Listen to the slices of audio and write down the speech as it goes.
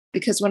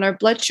because when our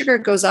blood sugar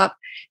goes up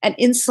and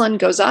insulin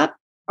goes up,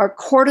 our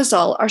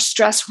cortisol, our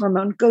stress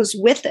hormone, goes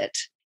with it.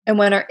 And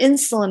when our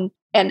insulin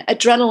and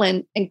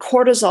adrenaline and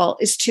cortisol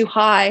is too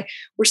high,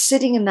 we're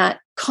sitting in that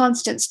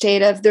constant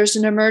state of there's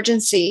an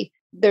emergency,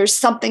 there's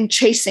something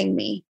chasing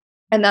me.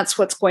 And that's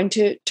what's going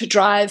to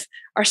drive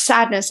our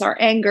sadness, our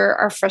anger,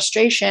 our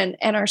frustration,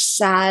 and our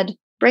sad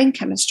brain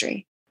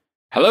chemistry.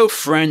 Hello,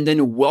 friend,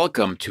 and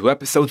welcome to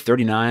episode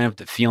 39 of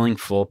the Feeling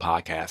Full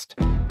podcast.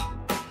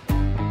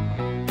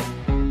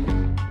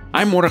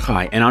 I'm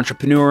Mordechai, an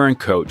entrepreneur and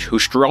coach who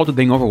struggled with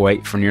being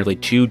overweight for nearly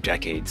 2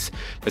 decades.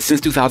 But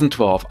since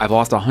 2012, I've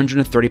lost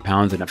 130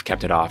 pounds and I've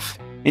kept it off.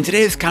 In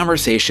today's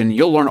conversation,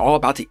 you'll learn all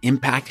about the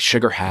impact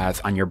sugar has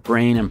on your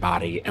brain and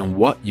body and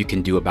what you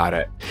can do about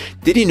it.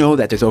 Did you know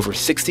that there's over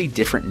 60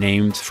 different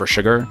names for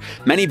sugar?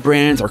 Many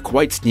brands are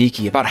quite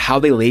sneaky about how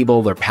they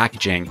label their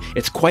packaging.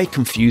 It's quite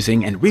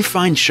confusing, and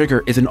refined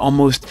sugar is in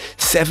almost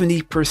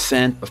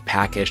 70% of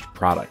packaged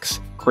products.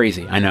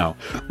 Crazy, I know.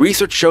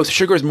 Research shows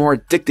sugar is more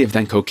addictive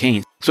than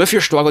cocaine. So if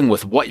you're struggling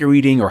with what you're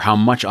eating or how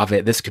much of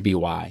it, this could be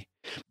why.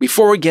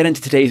 Before we get into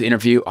today's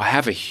interview, I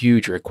have a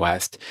huge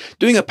request.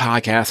 Doing a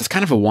podcast is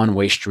kind of a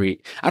one-way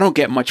street. I don't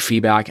get much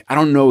feedback. I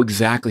don't know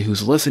exactly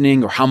who's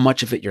listening or how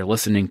much of it you're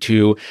listening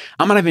to.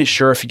 I'm not even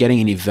sure if you're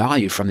getting any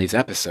value from these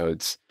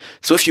episodes.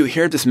 So if you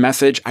hear this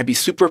message, I'd be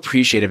super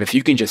appreciative if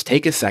you can just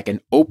take a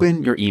second,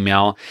 open your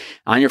email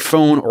on your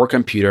phone or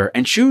computer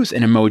and choose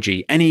an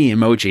emoji, any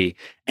emoji,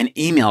 and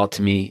email it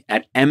to me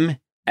at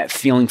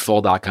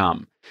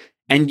m@feelingfull.com.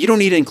 And you don't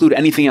need to include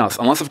anything else,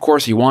 unless of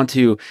course you want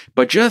to,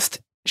 but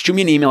just shoot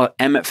me an email at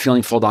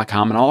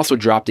m@feelingfull.com, and I'll also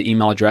drop the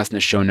email address in the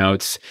show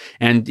notes.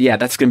 And yeah,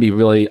 that's going to be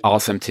really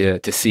awesome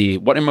to see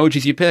what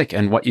emojis you pick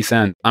and what you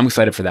send. I'm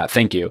excited for that.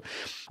 Thank you.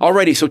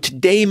 Alrighty, so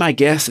today my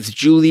guest is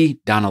Julie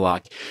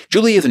Daniluk.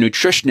 Julie is a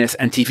nutritionist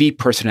and TV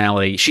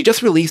personality. She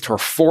just released her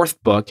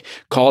 4th book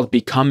called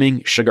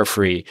Becoming Sugar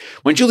Free.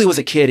 When Julie was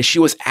a kid, she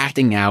was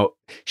acting out.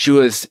 She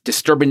was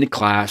disturbing the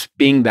class,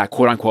 being that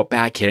quote-unquote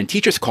bad kid, and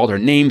teachers called her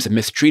names and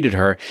mistreated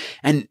her,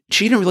 and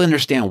she didn't really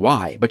understand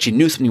why, but she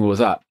knew something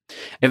was up.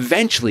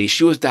 Eventually,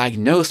 she was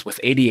diagnosed with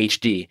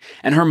ADHD,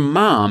 and her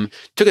mom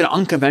took an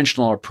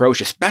unconventional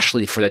approach,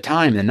 especially for the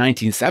time in the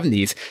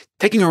 1970s,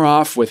 taking her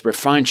off with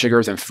refined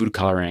sugars and food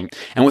coloring.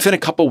 And within a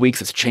couple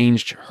weeks, it's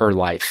changed her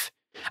life.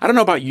 I don't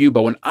know about you,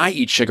 but when I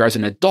eat sugar as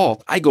an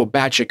adult, I go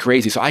batshit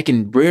crazy. So I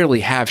can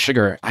rarely have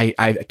sugar.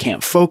 I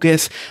can't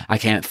focus. I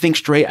can't think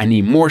straight. I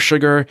need more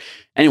sugar.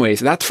 Anyways,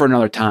 that's for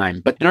another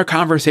time. But in our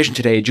conversation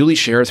today, Julie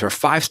shares her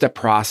 5-step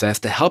process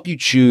to help you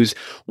choose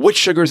which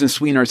sugars and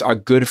sweeteners are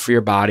good for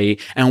your body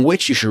and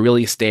which you should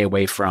really stay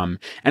away from,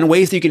 and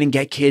ways that you can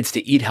get kids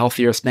to eat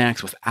healthier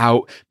snacks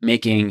without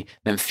making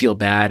them feel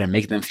bad and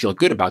making them feel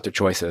good about their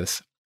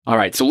choices. All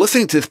right, so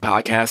listening to this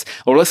podcast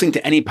or listening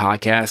to any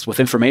podcast with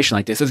information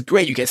like this is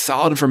great. You get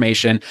solid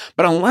information,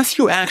 but unless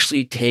you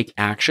actually take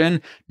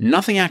action,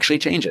 nothing actually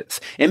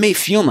changes. It may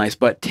feel nice,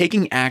 but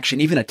taking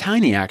action, even a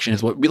tiny action,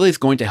 is what really is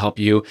going to help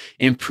you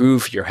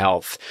improve your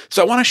health.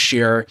 So I want to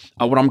share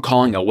what I'm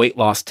calling a weight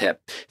loss tip,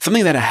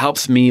 something that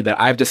helps me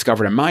that I've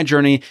discovered in my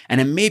journey,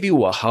 and it maybe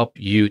will help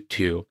you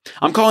too.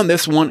 I'm calling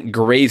this one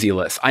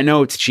Grazyless. I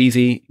know it's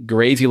cheesy,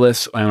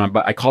 Grazyless,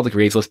 but I call it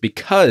Grazyless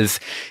because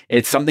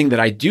it's something that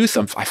I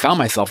found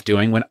myself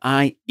doing when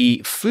I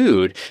eat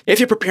food. If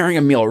you're preparing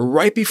a meal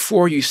right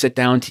before you sit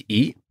down to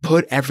eat,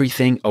 put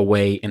everything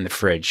away in the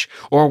fridge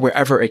or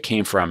wherever it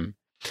came from.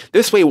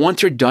 This way,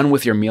 once you're done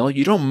with your meal,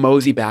 you don't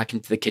mosey back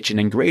into the kitchen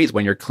and graze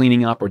when you're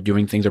cleaning up or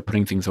doing things or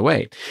putting things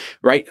away,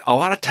 right? A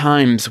lot of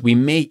times we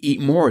may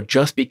eat more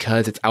just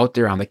because it's out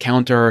there on the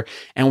counter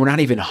and we're not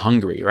even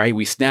hungry, right?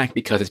 We snack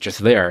because it's just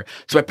there.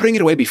 So by putting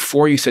it away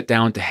before you sit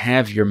down to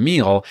have your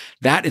meal,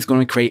 that is going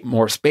to create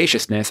more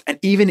spaciousness. And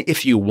even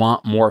if you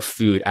want more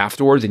food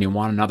afterwards and you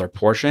want another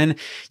portion,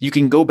 you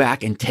can go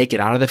back and take it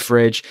out of the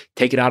fridge,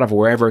 take it out of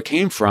wherever it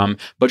came from.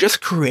 But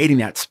just creating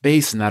that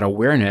space and that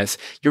awareness,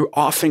 you're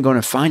often going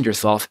to find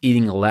yourself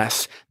eating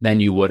less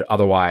than you would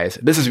otherwise.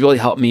 This has really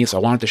helped me, so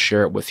I wanted to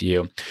share it with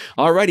you.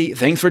 Alrighty,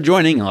 thanks for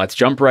joining, and let's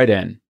jump right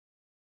in.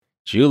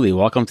 Julie,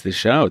 welcome to the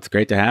show. It's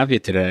great to have you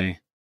today.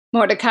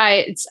 Mordechai,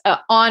 it's an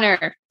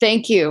honor.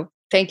 Thank you.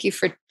 Thank you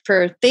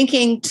for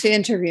thinking to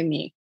interview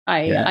me.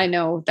 I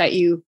know that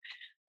you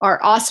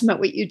are awesome at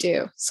what you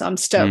do, so I'm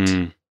stoked.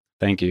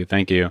 Thank you.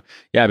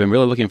 Yeah, I've been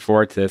really looking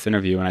forward to this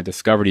interview, and I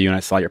discovered you and I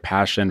saw your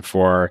passion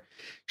for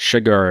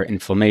sugar,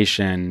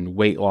 inflammation,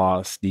 weight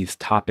loss, these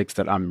topics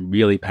that I'm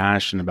really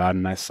passionate about.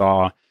 And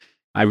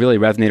I really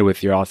resonated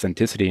with your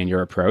authenticity and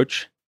your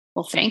approach.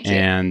 Well, thank you.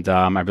 And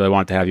I really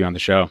wanted to have you on the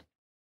show.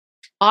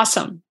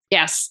 Awesome.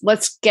 Yes.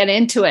 Let's get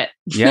into it.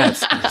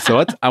 Yes.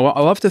 So I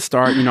love to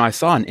start. I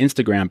saw an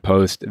Instagram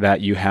post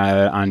that you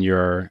had on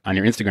your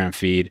Instagram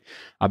feed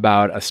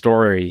about a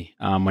story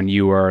when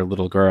you were a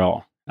little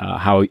girl,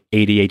 how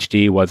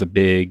ADHD was a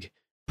big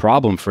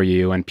problem for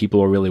you and people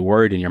were really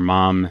worried, and your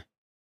mom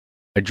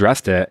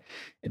addressed it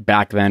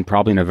back then,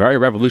 probably in a very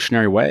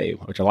revolutionary way,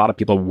 which a lot of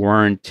people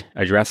weren't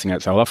addressing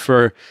it. So I'd love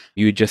for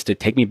you just to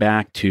take me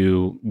back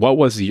to what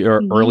was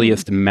your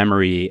earliest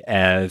memory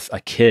as a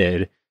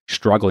kid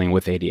struggling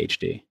with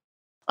ADHD?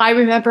 I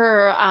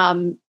remember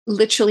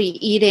literally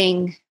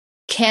eating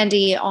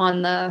candy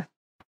on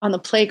the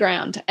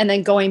playground and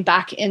then going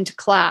back into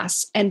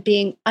class and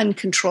being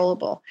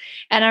uncontrollable.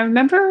 And I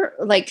remember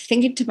like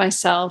thinking to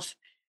myself,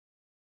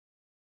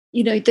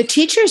 the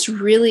teacher's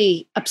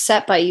really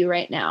upset by you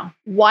right now.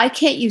 Why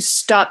can't you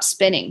stop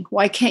spinning?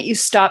 Why can't you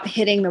stop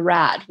hitting the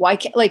rad? Why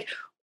can't like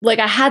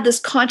I had this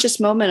conscious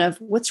moment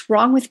of what's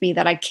wrong with me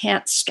that I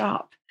can't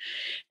stop.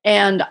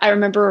 And I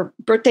remember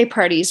birthday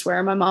parties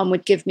where my mom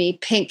would give me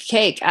pink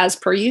cake as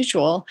per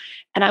usual.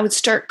 And I would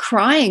start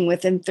crying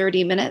within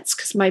 30 minutes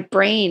because my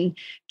brain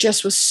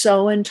just was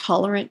so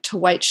intolerant to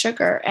white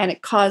sugar and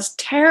it caused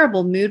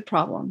terrible mood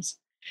problems.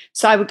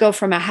 So I would go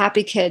from a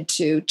happy kid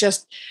to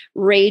just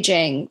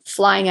raging,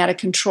 flying out of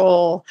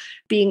control,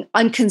 being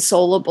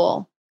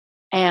unconsolable.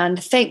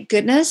 And thank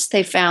goodness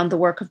they found the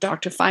work of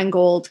Dr.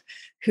 Feingold,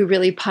 who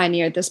really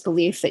pioneered this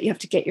belief that you have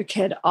to get your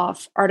kid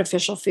off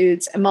artificial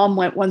foods. And mom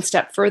went one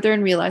step further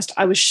and realized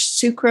I was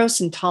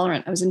sucrose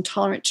intolerant. I was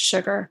intolerant to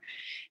sugar.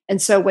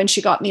 And so when she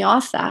got me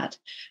off that,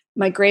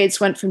 my grades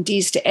went from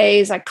D's to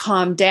A's. I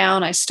calmed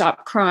down. I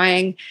stopped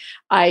crying.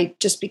 I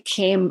just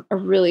became a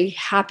really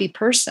happy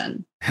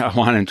person. I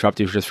want to interrupt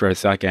you just for a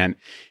second.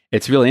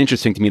 It's really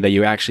interesting to me that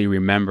you actually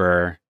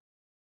remember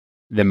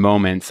the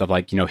moments of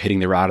hitting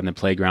the rod on the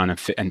playground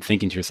and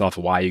thinking to yourself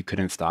why you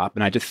couldn't stop.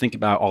 And I just think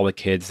about all the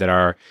kids that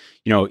are,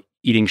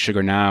 eating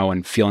sugar now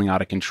and feeling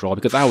out of control,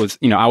 because I was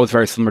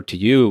very similar to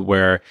you,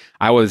 where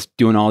I was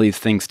doing all these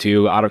things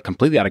too,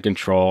 completely out of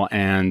control.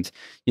 And,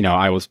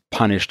 I was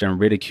punished and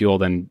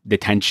ridiculed and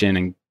detention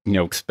and,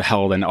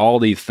 expelled and all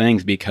these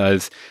things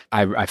because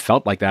I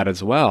felt like that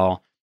as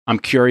well. I'm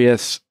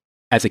curious,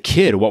 as a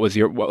kid, what was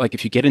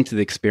if you get into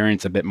the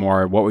experience a bit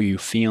more, what were you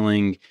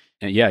feeling?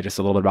 And yeah, just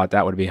a little bit about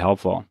that would be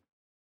helpful.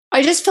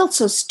 I just felt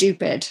so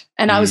stupid.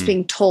 And I was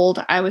being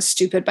told I was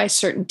stupid by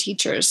certain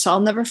teachers. So I'll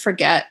never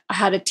forget, I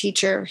had a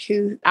teacher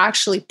who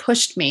actually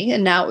pushed me,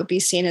 and now it would be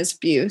seen as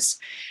abuse,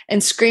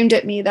 and screamed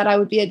at me that I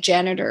would be a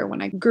janitor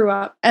when I grew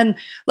up. And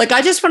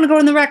I just want to go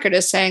on the record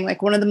as saying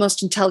one of the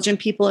most intelligent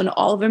people in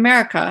all of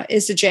America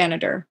is a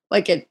janitor.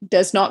 It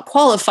does not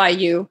qualify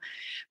you.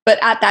 But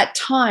at that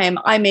time,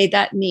 I made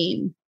that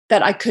mean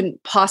that I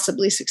couldn't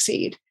possibly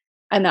succeed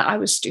and that I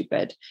was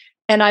stupid.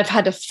 And I've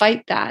had to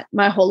fight that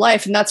my whole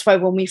life. And that's why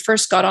when we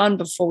first got on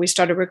before we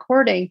started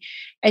recording,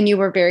 and you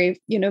were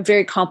very,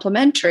 very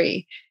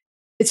complimentary,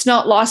 it's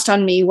not lost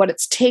on me what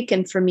it's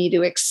taken for me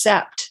to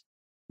accept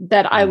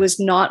that I was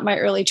not my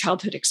early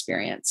childhood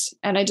experience.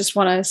 And I just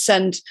want to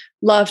send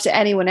love to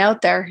anyone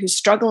out there who's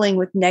struggling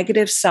with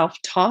negative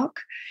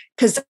self-talk,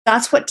 because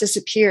that's what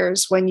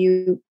disappears when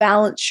you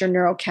balance your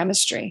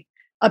neurochemistry.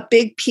 A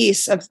big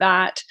piece of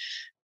that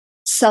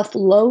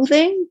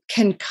self-loathing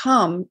can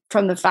come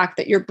from the fact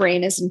that your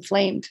brain is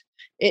inflamed.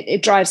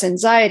 It drives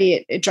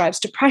anxiety, it drives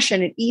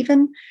depression. It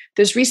even,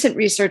 there's recent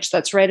research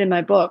that's right in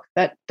my book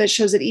that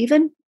shows it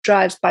even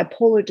drives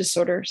bipolar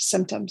disorder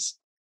symptoms.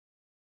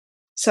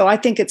 So I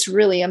think it's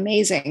really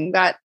amazing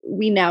that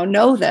we now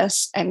know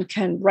this and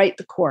can write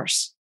the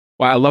course.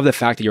 Well, I love the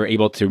fact that you're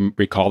able to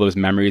recall those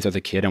memories as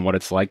a kid and what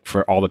it's like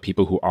for all the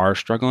people who are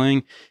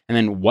struggling. And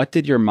then what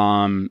did your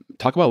mom,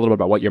 talk about a little bit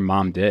about what your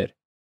mom did?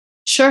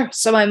 Sure.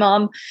 So my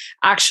mom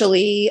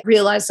actually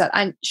realized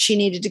that she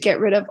needed to get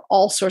rid of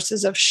all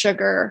sources of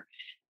sugar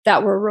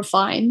that were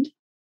refined.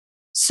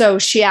 So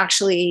she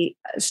actually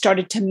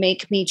started to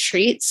make me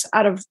treats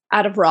out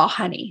of raw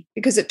honey,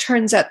 because it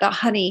turns out the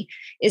honey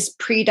is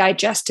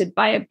pre-digested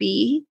by a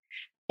bee.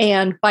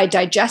 And by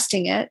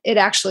digesting it, it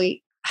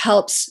actually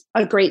helps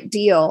a great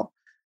deal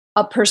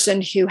a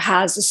person who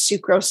has a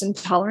sucrose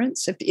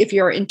intolerance. If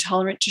you're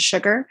intolerant to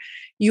sugar,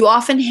 you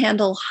often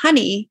handle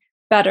honey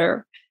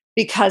better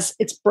because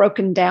it's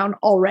broken down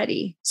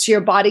already. So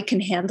your body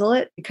can handle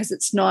it because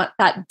it's not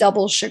that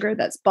double sugar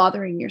that's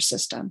bothering your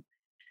system.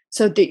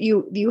 So that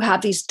you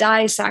have these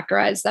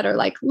disaccharides that are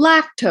like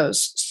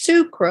lactose,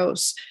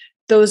 sucrose.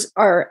 Those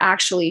are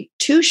actually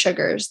two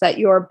sugars that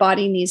your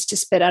body needs to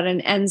spit out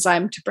an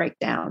enzyme to break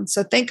down.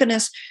 So thank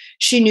goodness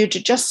she knew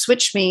to just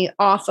switch me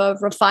off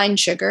of refined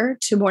sugar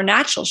to more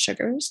natural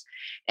sugars.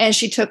 And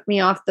she took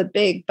me off the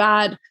big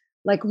bad,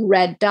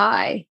 red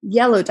dye,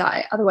 yellow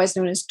dye, otherwise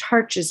known as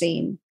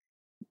tartrazine,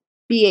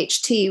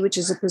 BHT, which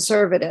is a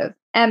preservative,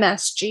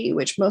 MSG,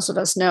 which most of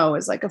us know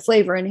is like a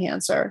flavor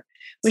enhancer.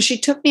 When she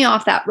took me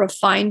off that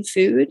refined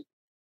food,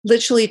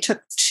 literally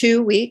took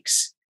 2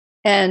 weeks,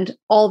 and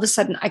all of a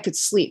sudden I could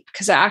sleep,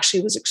 because I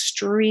actually was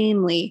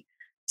extremely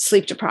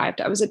sleep deprived.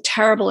 I was a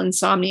terrible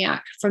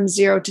insomniac from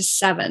 0 to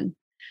 7.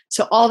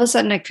 So all of a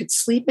sudden I could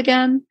sleep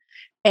again,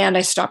 and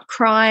I stopped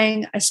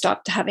crying. I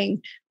stopped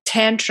having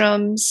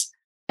tantrums,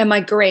 and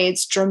my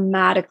grades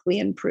dramatically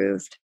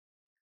improved.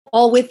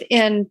 All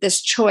within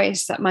this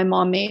choice that my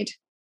mom made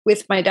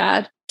with my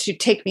dad to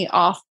take me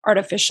off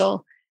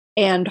artificial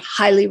and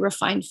highly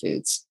refined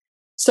foods.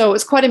 So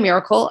it's quite a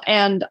miracle.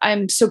 And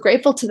I'm so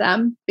grateful to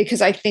them,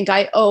 because I think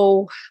I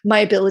owe my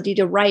ability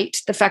to write,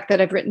 the fact that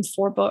I've written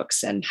 4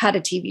 books and had a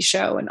TV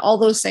show and all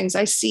those things.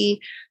 I see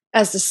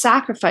as the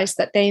sacrifice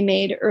that they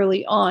made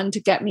early on to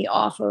get me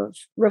off of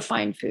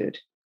refined food.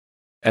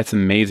 That's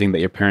amazing that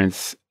your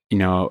parents,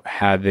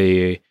 had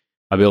the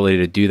ability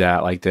to do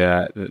that.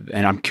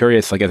 And I'm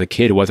curious, like as a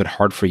kid, was it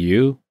hard for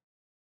you?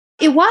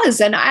 It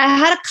was. And I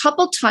had a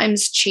couple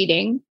times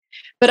cheating,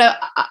 but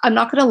I'm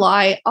not going to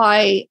lie.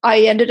 I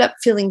ended up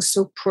feeling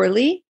so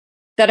poorly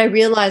that I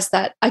realized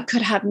that I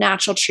could have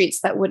natural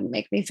treats that wouldn't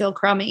make me feel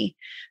crummy.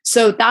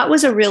 So that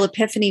was a real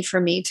epiphany for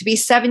me to be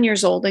 7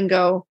 years old and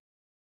go,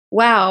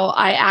 wow,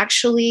 I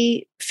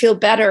actually feel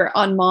better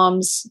on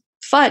mom's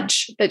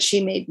fudge that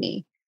she made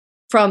me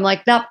from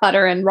like nut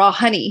butter and raw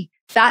honey.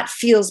 That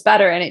feels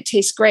better and it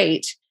tastes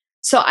great.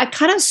 So I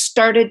kind of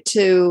started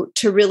to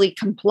really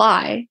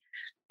comply.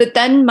 But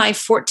then my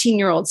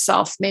 14-year-old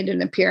self made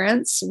an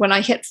appearance when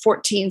I hit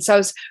 14. So I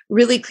was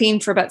really clean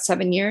for about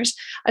 7 years.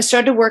 I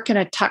started to work in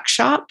a tuck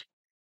shop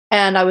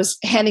and I was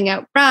handing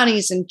out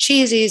brownies and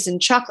cheesies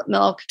and chocolate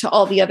milk to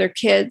all the other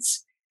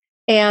kids.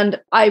 And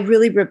I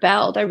really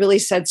rebelled. I really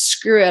said,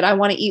 screw it. I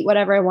want to eat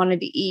whatever I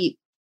wanted to eat.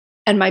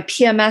 And my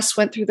PMS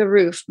went through the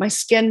roof. My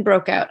skin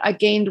broke out. I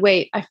gained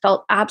weight. I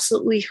felt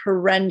absolutely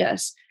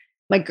horrendous.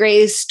 My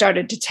grades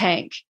started to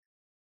tank.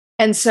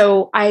 And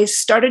so I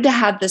started to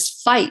have this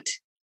fight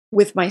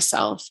with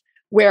myself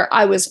where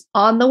I was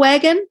on the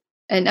wagon,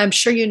 and I'm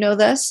sure you know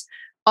this,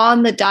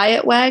 on the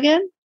diet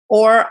wagon,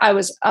 or I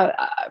was a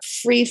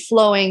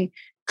free-flowing,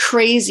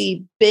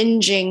 crazy,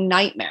 binging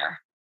nightmare.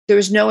 There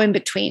was no in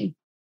between.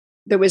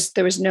 There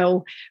was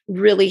no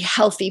really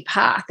healthy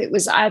path. It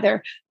was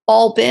either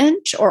all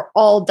binge or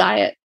all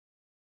diet.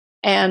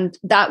 And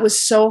that was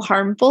so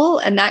harmful.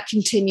 And that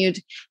continued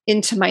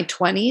into my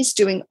 20s,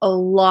 doing a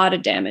lot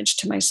of damage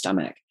to my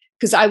stomach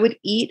because I would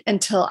eat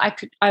until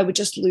I would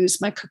just lose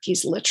my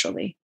cookies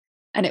literally.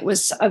 And it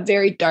was a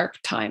very dark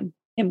time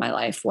in my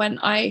life when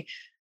I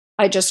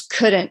just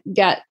couldn't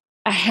get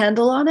a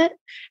handle on it.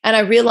 And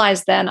I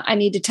realized then I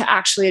needed to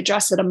actually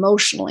address it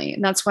emotionally.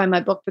 And that's why my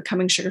book,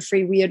 Becoming Sugar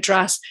Free, we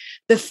address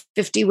the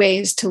 50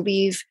 ways to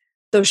leave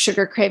those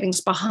sugar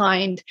cravings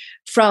behind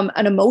from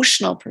an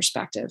emotional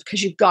perspective,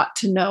 because you've got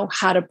to know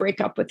how to break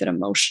up with it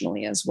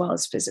emotionally as well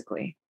as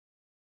physically.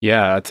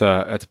 Yeah, that's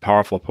a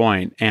powerful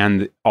point.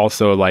 And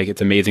also, like,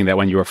 it's amazing that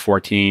when you were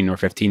 14 or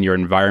 15, your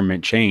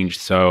environment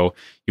changed. So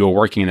you were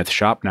working in a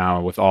shop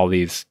now with all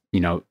these,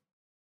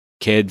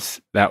 kids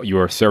that you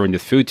were serving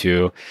this food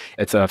to.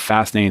 It's a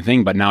fascinating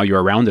thing, but now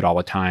you're around it all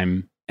the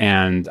time.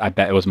 And I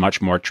bet it was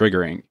much more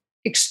triggering.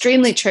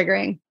 Extremely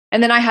triggering.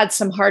 And then I had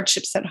some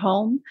hardships at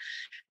home.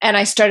 And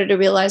I started to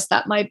realize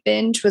that my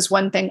binge was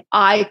one thing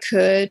I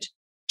could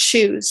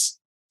choose.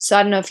 So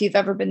I don't know if you've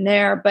ever been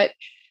there, but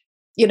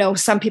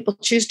some people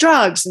choose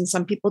drugs and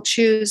some people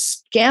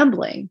choose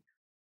gambling.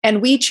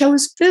 And we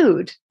chose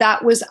food.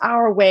 That was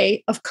our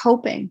way of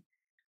coping.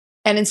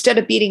 And instead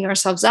of beating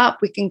ourselves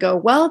up, we can go,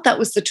 well, that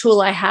was the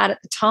tool I had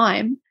at the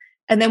time.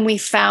 And then we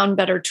found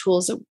better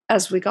tools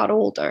as we got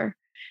older.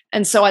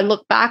 And so I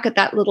look back at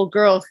that little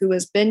girl who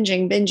was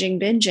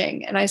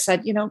binging. And I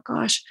said,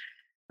 gosh,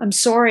 I'm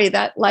sorry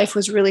that life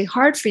was really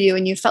hard for you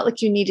and you felt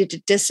like you needed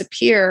to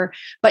disappear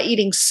by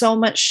eating so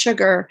much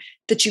sugar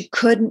that you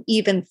couldn't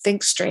even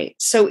think straight.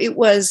 So it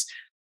was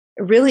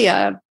really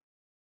a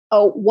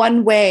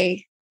one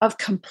way of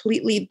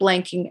completely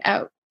blanking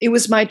out. It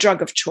was my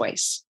drug of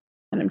choice.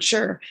 And I'm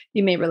sure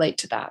you may relate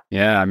to that.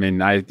 Yeah, I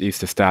mean, I used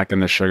to stack in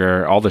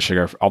all the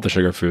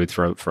sugar foods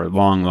for a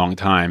long, long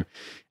time.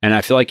 And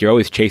I feel like you're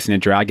always chasing a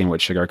dragon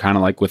with sugar, kind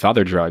of like with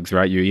other drugs,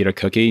 right? You eat a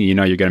cookie, you're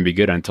going to be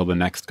good until the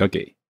next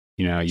cookie.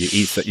 You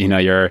eat,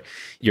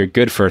 you're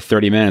good for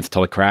 30 minutes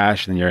till a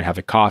crash, and then you have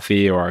a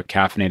coffee or a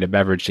caffeinated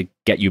beverage to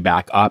get you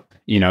back up,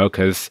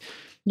 because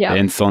the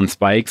insulin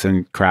spikes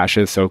and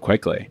crashes so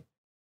quickly.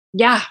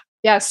 Yeah,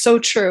 so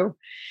true.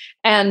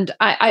 And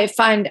I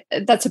find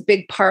that's a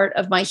big part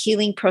of my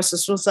healing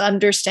process was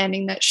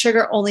understanding that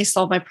sugar only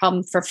solved my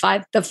problem for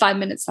the 5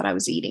 minutes that I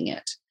was eating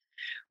it.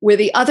 Where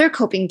the other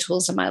coping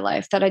tools in my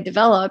life that I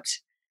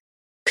developed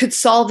could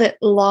solve it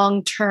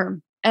long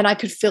term. And I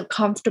could feel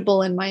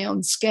comfortable in my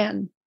own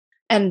skin.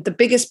 And the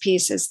biggest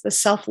piece is the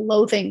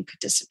self-loathing could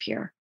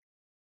disappear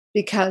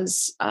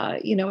because,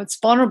 it's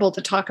vulnerable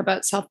to talk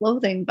about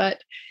self-loathing,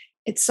 but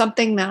it's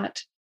something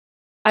that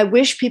I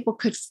wish people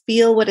could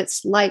feel what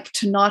it's like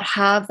to not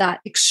have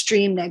that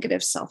extreme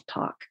negative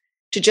self-talk,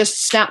 to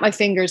just snap my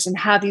fingers and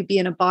have you be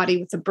in a body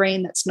with a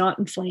brain that's not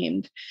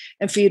inflamed,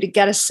 and for you to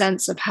get a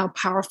sense of how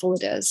powerful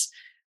it is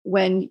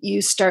when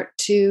you start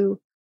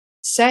to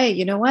say,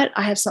 you know what,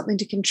 I have something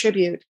to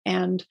contribute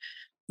and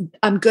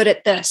I'm good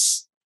at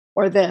this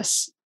or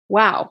this.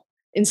 Wow.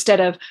 Instead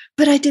of,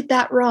 but I did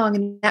that wrong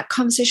and that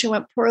conversation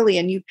went poorly.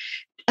 And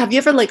have you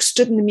ever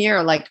stood in the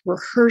mirror,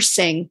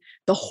 rehearsing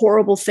the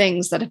horrible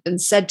things that have been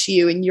said to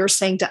you and you're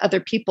saying to other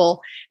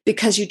people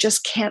because you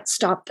just can't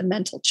stop the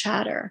mental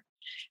chatter?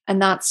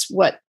 And that's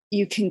what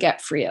you can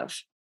get free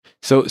of.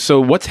 So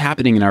what's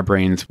happening in our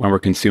brains when we're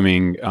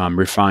consuming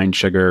refined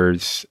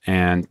sugars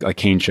and like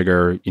cane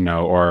sugar,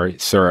 or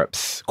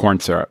syrups,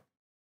 corn syrup?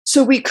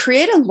 So we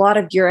create a lot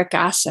of uric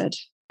acid.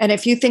 And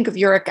if you think of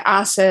uric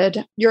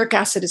acid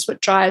is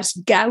what drives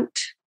gout.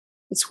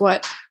 It's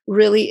what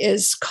really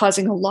is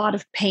causing a lot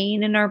of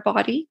pain in our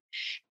body.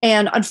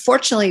 And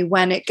unfortunately,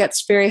 when it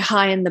gets very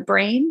high in the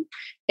brain,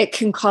 it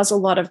can cause a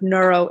lot of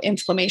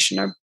neuroinflammation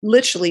or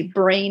literally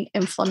brain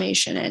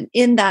inflammation. And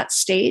in that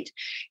state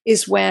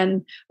is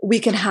when we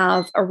can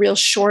have a real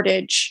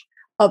shortage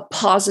of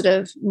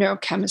positive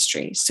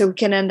neurochemistry. So we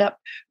can end up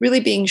really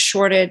being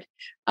shorted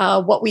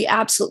what we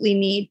absolutely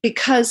need,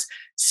 because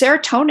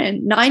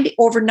serotonin,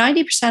 over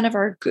 90% of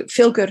our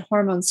feel-good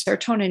hormone,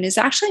 serotonin, is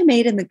actually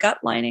made in the gut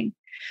lining.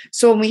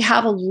 So when we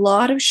have a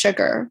lot of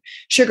sugar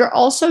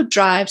also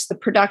drives the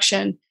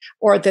production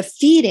or the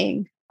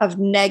feeding of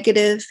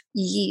negative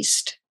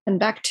yeast and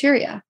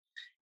bacteria.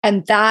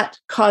 And that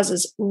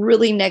causes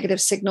really negative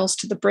signals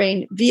to the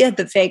brain via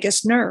the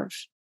vagus nerve.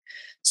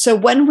 So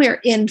when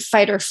we're in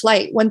fight or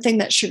flight, one thing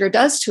that sugar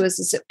does to us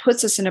is it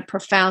puts us in a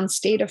profound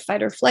state of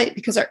fight or flight,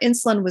 because our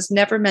insulin was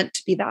never meant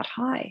to be that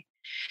high.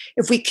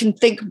 If we can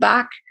think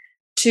back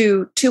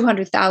to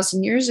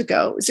 200,000 years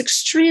ago, it was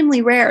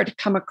extremely rare to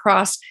come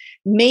across,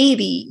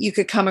 maybe you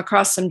could come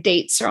across some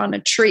dates or on a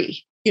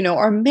tree,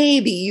 or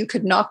maybe you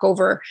could knock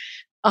over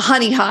a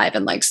honey hive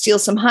and steal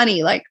some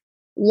honey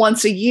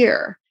once a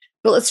year.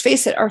 But let's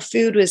face it, our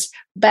food was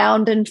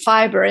bound in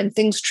fiber and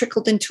things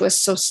trickled into us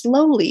so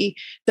slowly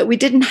that we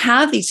didn't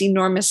have these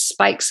enormous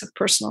spikes of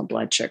personal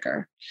blood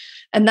sugar.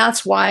 And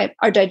that's why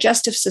our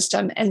digestive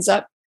system ends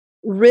up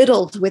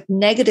riddled with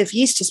negative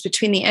yeast, is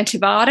between the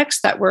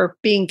antibiotics that were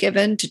being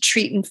given to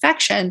treat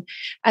infection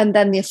and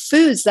then the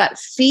foods that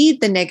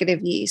feed the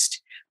negative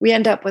yeast. We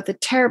end up with a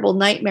terrible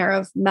nightmare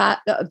of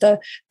the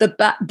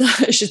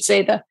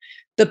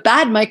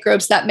bad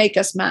microbes that make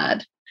us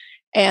mad.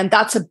 And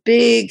that's a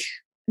big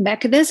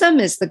mechanism,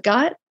 is the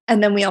gut.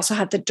 And then we also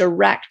have the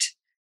direct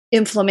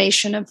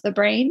inflammation of the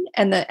brain,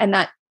 and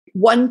that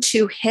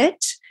 1-2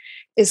 hit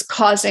is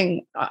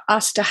causing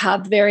us to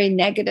have very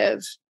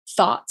negative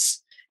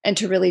thoughts and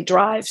to really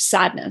drive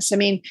sadness. I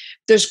mean,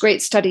 there's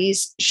great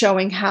studies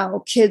showing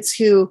how kids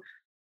who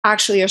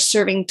actually are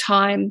serving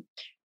time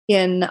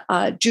in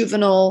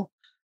juvenile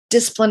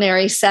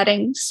disciplinary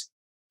settings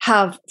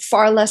have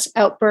far less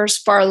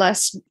outbursts, far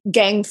less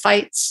gang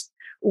fights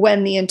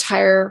when the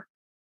entire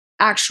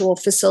actual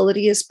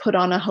facility is put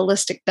on a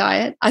holistic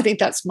diet. I think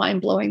that's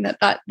mind-blowing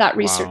that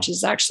research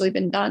has actually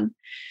been done.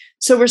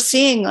 So we're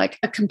seeing a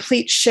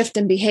complete shift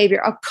in behavior,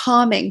 a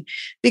calming,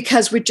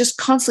 because we're just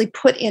constantly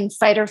put in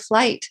fight or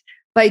flight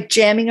by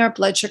jamming our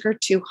blood sugar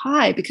too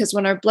high. Because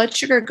when our blood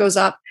sugar goes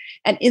up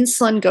and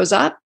insulin goes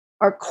up,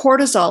 our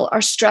cortisol,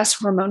 our stress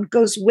hormone,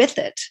 goes with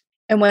it.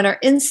 And when our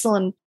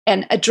insulin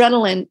and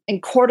adrenaline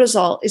and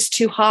cortisol is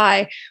too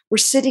high, we're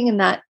sitting in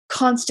that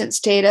constant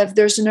state of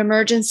there's an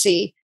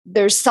emergency,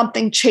 there's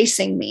something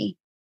chasing me.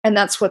 And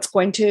that's what's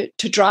going to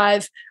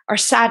drive our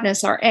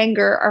sadness, our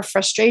anger, our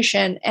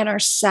frustration, and our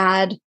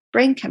sad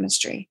brain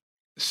chemistry.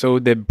 So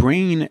the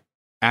brain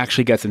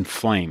actually gets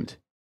inflamed.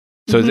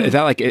 So is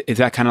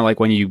that kind of like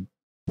when you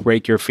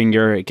break your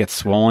finger, it gets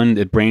swollen?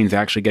 The brain's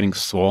actually getting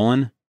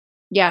swollen?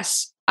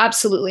 Yes,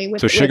 absolutely.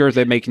 So sugars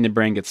that making the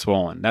brain get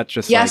swollen. That's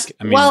just yes.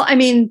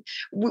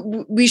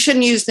 We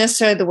shouldn't use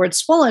necessarily the word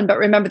swollen, but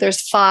remember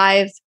there's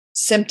 5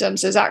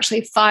 symptoms. There's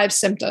actually 5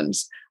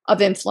 symptoms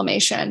of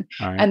inflammation.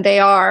 Right. And they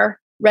are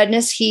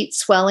redness, heat,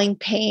 swelling,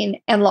 pain,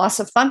 and loss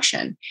of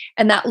function.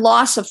 And that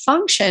loss of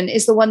function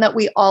is the one that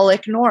we all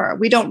ignore.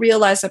 We don't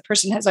realize a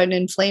person has an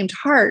inflamed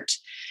heart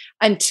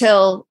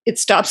until it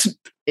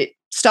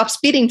stops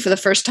beating for the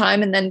first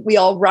time. And then we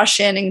all rush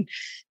in and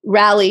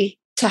rally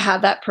to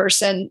have that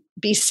person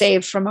be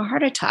saved from a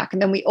heart attack.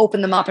 And then we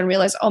open them up and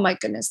realize, oh my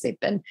goodness, they've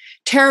been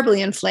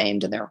terribly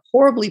inflamed and they're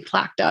horribly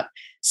plaqued up.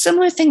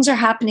 Similar things are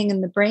happening in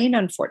the brain,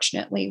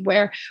 unfortunately,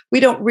 where we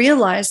don't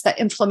realize that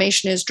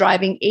inflammation is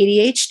driving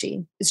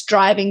ADHD, is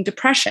driving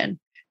depression.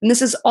 And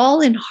this is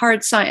all in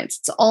hard science.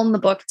 It's all in the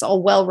book. It's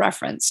all well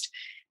referenced,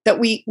 that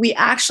we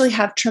actually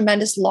have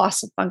tremendous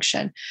loss of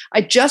function. I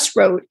just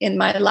wrote in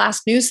my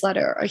last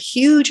newsletter a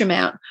huge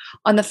amount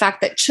on the fact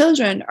that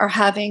children are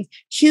having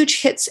huge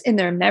hits in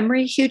their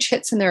memory, huge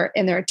hits in their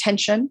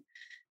attention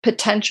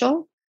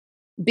potential,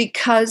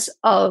 because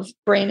of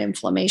brain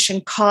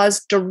inflammation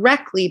caused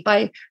directly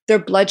by their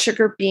blood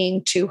sugar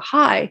being too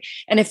high.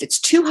 And if it's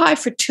too high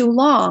for too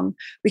long,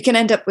 we can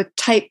end up with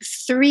type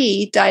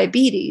 3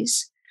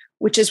 diabetes,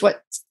 which is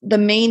what's the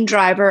main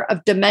driver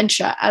of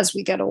dementia as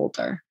we get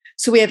older.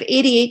 So we have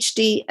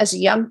ADHD as a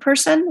young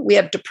person, we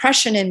have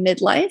depression in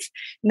midlife,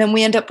 and then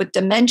we end up with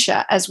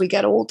dementia as we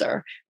get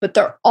older. But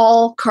they're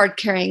all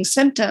card-carrying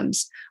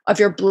symptoms of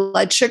your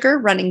blood sugar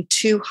running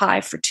too high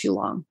for too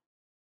long.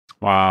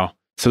 Wow.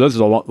 So those are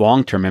the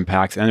long-term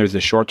impacts, and there's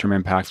the short-term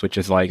impacts, which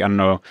is I don't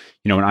know,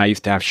 when I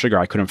used to have sugar,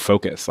 I couldn't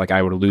focus.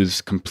 I would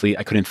lose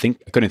I couldn't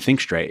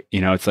think straight.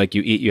 It's like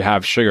you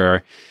have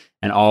sugar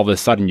and all of a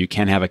sudden you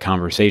can't have a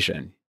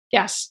conversation.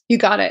 Yes, you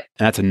got it.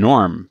 And that's a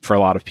norm for a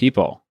lot of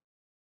people.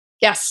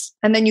 Yes.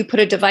 And then you put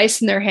a device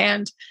in their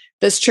hand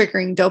that's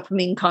triggering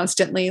dopamine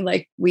constantly,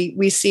 like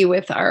we see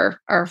with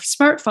our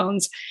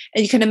smartphones.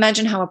 And you can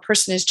imagine how a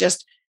person is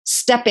just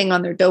stepping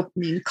on their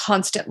dopamine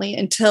constantly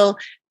until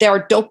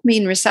their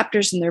dopamine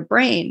receptors in their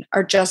brain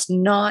are just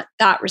not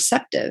that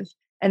receptive.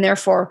 And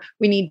therefore,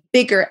 we need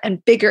bigger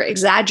and bigger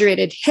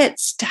exaggerated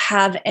hits to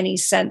have any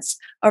sense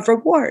of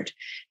reward.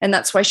 And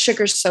that's why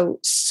sugar's so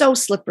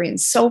slippery and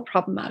so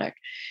problematic,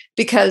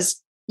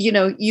 because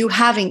you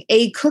having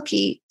a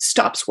cookie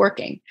stops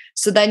working.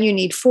 So then you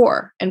need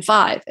 4 and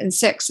 5 and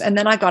 6. And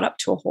then I got up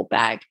to a whole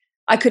bag.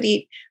 I could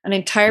eat an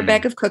entire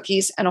bag of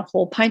cookies and a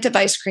whole pint of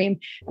ice cream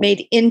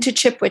made into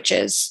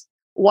Chipwiches,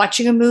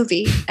 watching a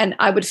movie, and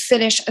I would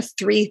finish a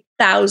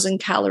 3,000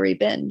 calorie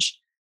binge.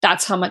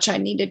 That's how much I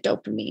needed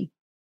dopamine.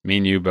 Me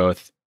and you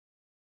both.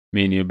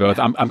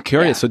 I'm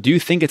curious. Yeah. So do you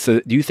think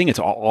it's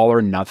all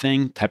or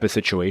nothing type of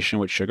situation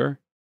with sugar?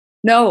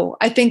 No,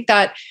 I think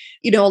that,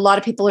 a lot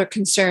of people are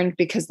concerned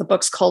because the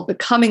book's called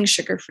Becoming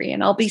Sugar-Free.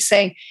 And I'll be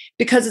saying,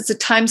 because it's a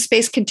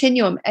time-space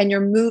continuum and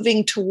you're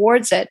moving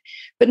towards it,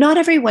 but not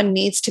everyone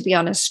needs to be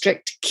on a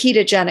strict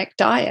ketogenic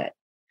diet.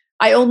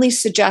 I only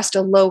suggest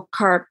a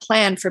low-carb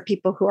plan for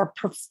people who are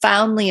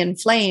profoundly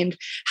inflamed,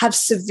 have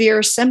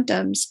severe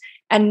symptoms,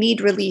 and need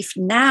relief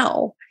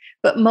now.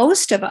 But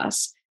most of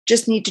us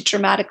just need to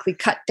dramatically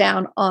cut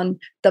down on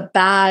the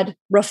bad,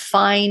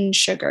 refined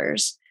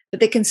sugars, but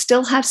they can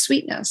still have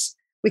sweetness.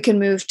 We can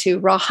move to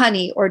raw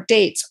honey or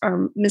dates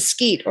or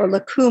mesquite or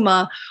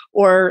lucuma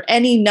or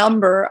any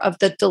number of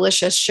the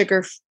delicious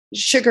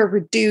sugar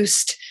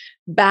reduced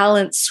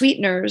balanced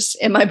sweeteners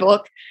in my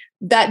book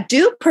that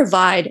do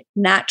provide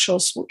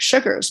natural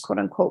sugars, quote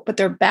unquote, but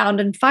they're bound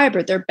in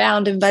fiber, they're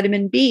bound in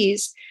vitamin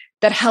Bs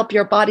that help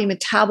your body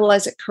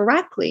metabolize it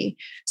correctly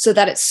so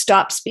that it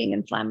stops being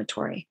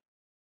inflammatory.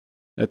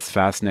 That's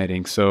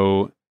fascinating.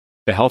 So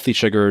the healthy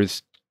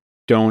sugars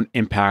don't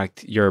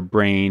impact your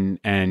brain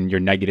and your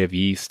negative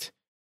yeast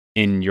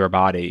in your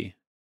body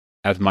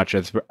as much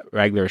as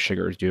regular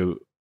sugars do.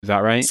 Is that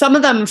right? Some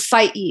of them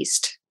fight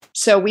yeast.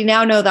 So we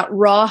now know that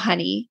raw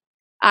honey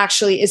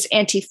actually is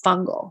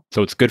antifungal.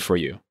 So it's good for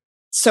you.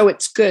 So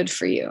it's good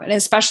for you. And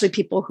especially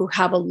people who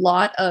have a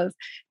lot of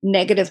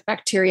negative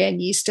bacteria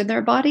and yeast in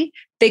their body,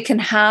 they can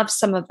have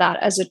some of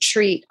that as a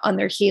treat on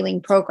their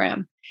healing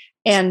program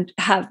and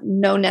have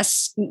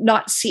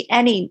not see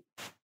any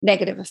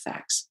negative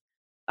effects.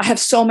 I have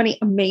so many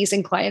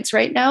amazing clients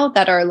right now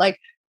that are like,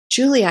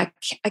 Julie, I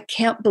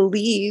can't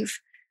believe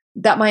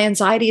that my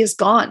anxiety is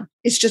gone.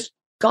 It's just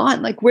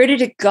gone. Like, where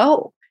did it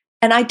go?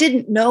 And I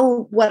didn't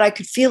know what I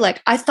could feel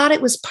like. I thought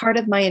it was part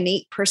of my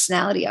innate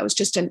personality. I was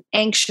just an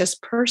anxious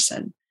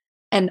person.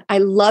 And I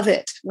love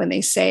it when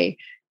they say,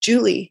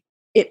 Julie,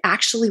 it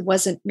actually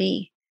wasn't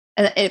me.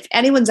 And if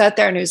anyone's out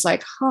there and who's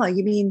like,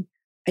 you mean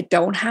I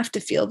don't have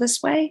to feel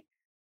this way?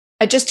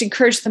 I just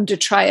encourage them to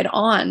try it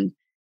on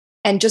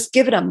and just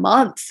give it a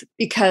month,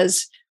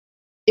 because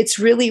it's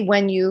really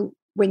when you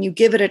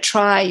give it a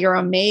try, you're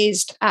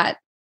amazed at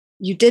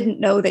you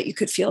didn't know that you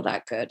could feel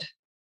that good.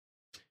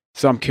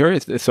 So I'm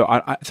curious.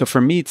 So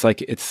for me, it's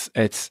like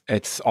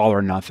it's all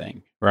or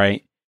nothing,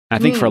 right? And I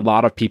think for a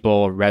lot of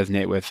people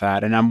resonate with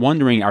that. And I'm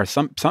wondering, are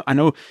some I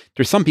know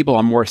there's some people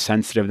are more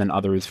sensitive than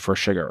others for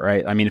sugar,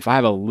 right? I mean, if I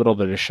have a little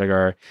bit of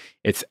sugar,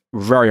 it's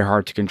very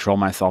hard to control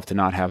myself to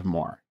not have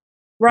more.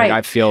 Right. Like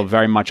I feel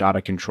very much out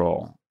of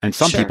control. And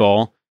some Sure.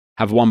 people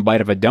have one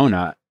bite of a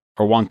donut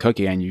or one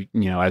cookie, and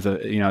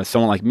as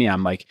someone like me,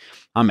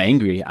 I'm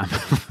angry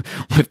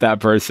with that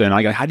person.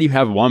 Like, how do you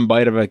have one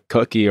bite of a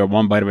cookie or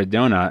one bite of a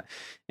donut,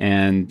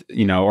 and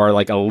or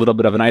like a little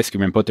bit of an ice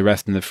cream and put the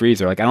rest in the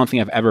freezer? Like, I don't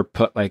think I've ever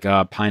put like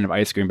a pint of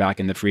ice cream back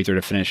in the freezer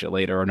to finish it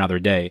later or another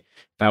day.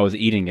 If I was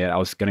eating it, I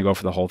was going to go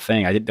for the whole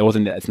thing.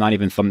 It's not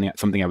even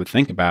something I would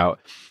think about.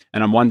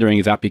 And I'm wondering,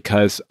 is that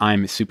because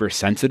I'm super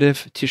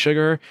sensitive to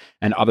sugar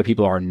and other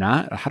people are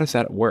not? How does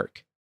that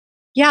work?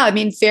 Yeah, I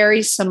mean,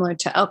 very similar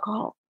to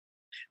alcohol.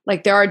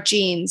 Like, there are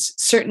genes,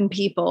 certain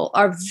people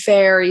are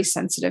very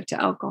sensitive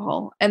to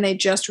alcohol, and they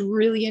just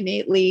really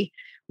innately,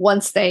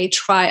 once they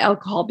try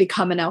alcohol,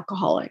 become an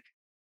alcoholic.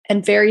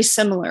 And very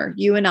similar,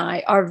 you and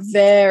I are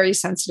very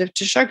sensitive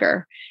to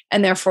sugar.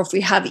 And therefore, if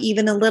we have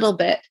even a little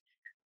bit,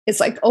 it's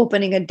like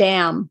opening a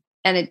dam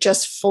and it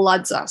just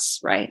floods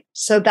us, right?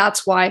 So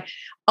that's why,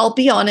 I'll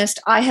be honest,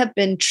 I have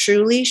been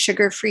truly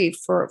sugar-free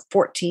for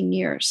 14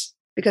 years.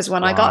 Because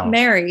when I got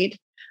married,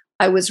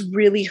 I was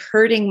really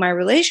hurting my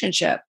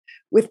relationship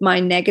with my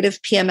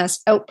negative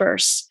PMS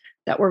outbursts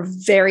that were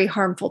very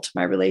harmful to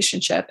my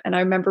relationship. And I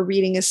remember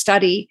reading a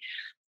study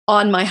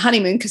on my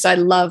honeymoon, because I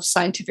love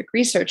scientific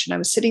research. And I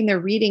was sitting there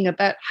reading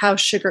about how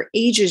sugar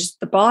ages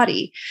the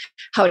body,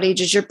 how it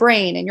ages your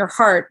brain and your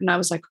heart. And I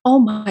was like, oh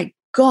my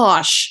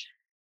gosh,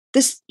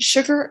 this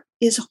sugar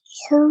is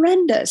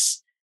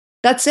horrendous.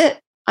 That's it.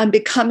 I'm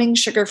becoming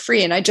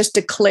sugar-free. And I just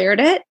declared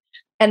it.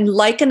 And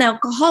like an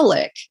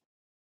alcoholic,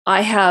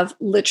 I have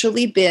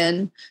literally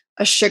been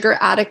a sugar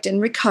addict in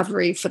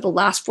recovery for the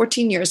last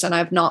 14 years, and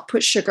I've not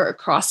put sugar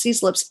across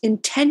these lips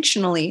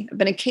intentionally. I've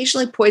been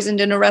occasionally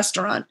poisoned in a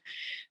restaurant,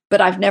 but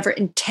I've never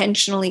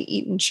intentionally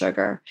eaten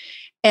sugar.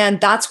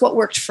 And that's what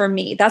worked for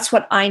me. That's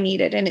what I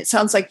needed. And it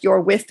sounds like you're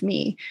with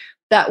me,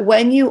 that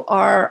when you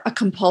are a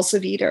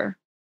compulsive eater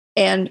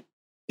and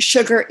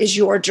sugar is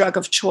your drug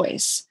of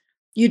choice.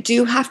 You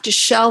do have to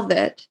shelve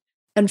it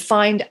and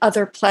find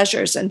other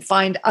pleasures and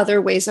find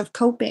other ways of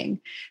coping,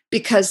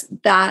 because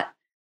that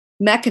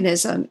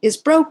mechanism is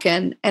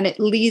broken and it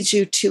leads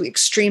you to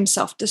extreme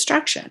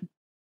self-destruction.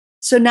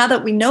 So now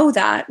that we know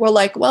that, we're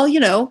like,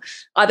 well,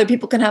 other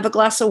people can have a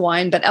glass of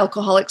wine, but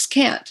alcoholics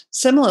can't.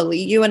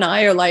 Similarly, you and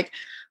I are like,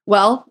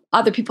 well,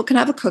 other people can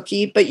have a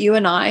cookie, but you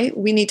and I,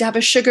 we need to have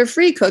a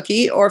sugar-free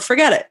cookie or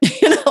forget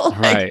it.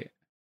 Right.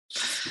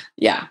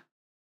 Yeah.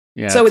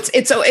 Yeah. So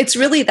it's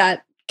really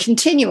that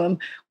continuum.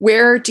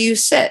 Where do you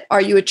sit?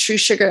 Are you a true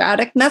sugar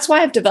addict? And that's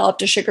why I've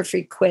developed a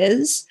sugar-free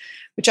quiz,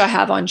 which I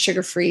have on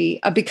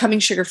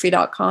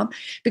becomingsugarfree.com,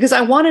 because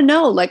I want to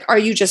know, like, are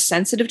you just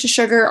sensitive to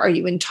sugar? Are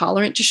you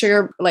intolerant to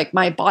sugar? Like,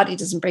 my body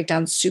doesn't break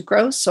down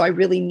sucrose, so I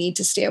really need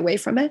to stay away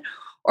from it.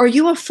 Or are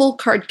you a full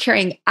card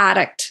carrying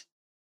addict?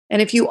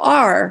 And if you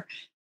are,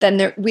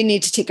 then we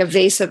need to take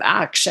evasive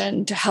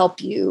action to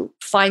help you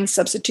find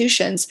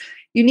substitutions.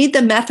 You need the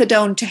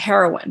methadone to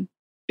heroin,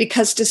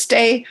 because to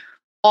stay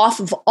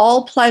off of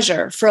all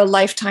pleasure for a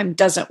lifetime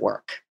doesn't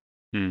work.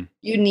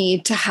 You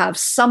need to have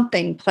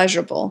something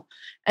pleasurable.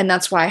 And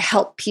that's why I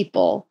help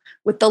people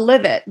with the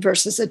live it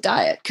versus a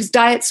diet, because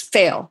diets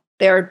fail.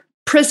 They're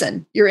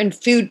prison. You're in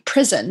food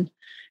prison.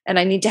 And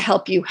I need to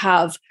help you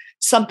have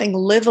something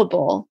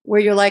livable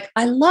where you're like,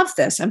 I love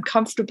this. I'm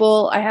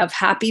comfortable. I have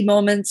happy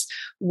moments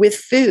with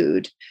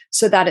food,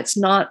 so that it's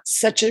not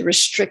such a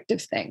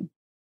restrictive thing.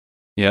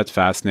 Yeah, it's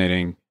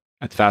fascinating.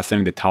 It's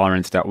fascinating, the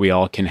tolerance that we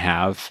all can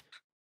have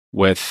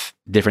with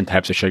different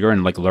types of sugar,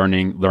 and like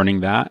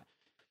learning that.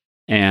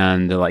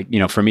 And like,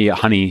 for me,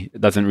 honey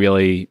doesn't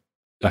really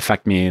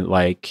affect me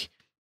like,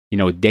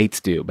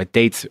 dates do, but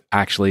dates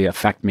actually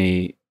affect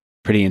me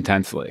pretty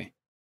intensely.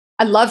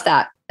 I love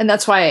that. And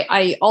that's why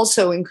I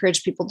also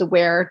encourage people to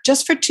wear,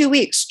 just for 2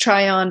 weeks,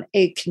 try on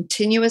a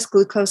continuous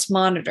glucose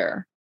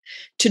monitor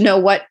to know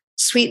what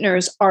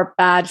sweeteners are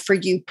bad for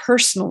you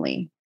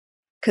personally.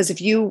 Because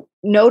if you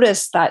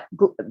notice that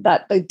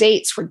the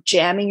dates were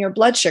jamming your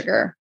blood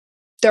sugar,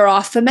 they're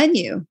off the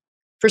menu.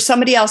 For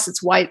somebody else,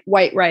 it's white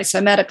rice. I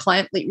met a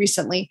client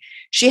recently.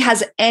 She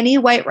has any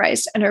white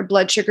rice and her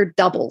blood sugar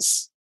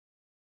doubles.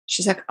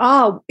 She's like,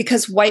 oh,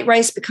 because white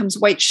rice becomes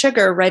white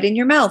sugar right in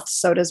your mouth.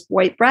 So does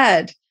white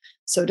bread.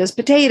 So does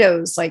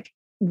potatoes. Like,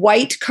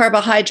 white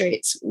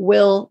carbohydrates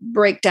will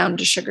break down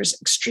to sugars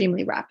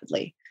extremely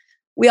rapidly.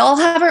 We all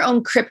have our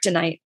own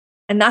kryptonite,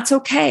 and that's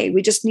okay.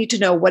 We just need to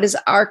know what is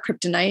our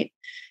kryptonite.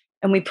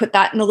 And we put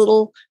that in a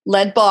little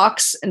lead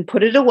box and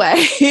put it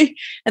away.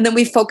 And then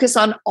we focus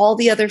on all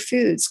the other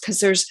foods, because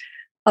there's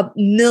a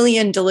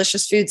million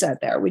delicious foods out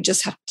there. We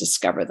just have to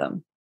discover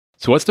them.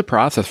 So what's the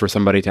process for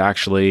somebody to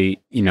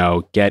actually,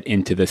 get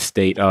into the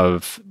state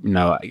of,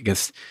 I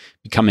guess,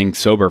 becoming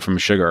sober from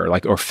sugar,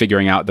 like, or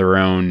figuring out their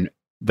own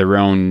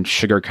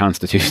sugar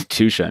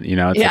constitution?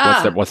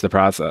 Like, what's the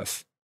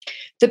process?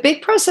 The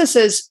big process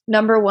is,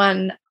 number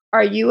one,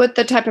 are you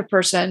the type of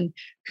person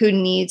who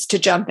needs to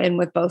jump in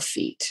with both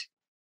feet?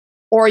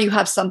 Or you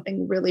have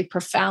something really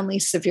profoundly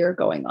severe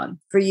going on.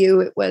 For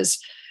you, it was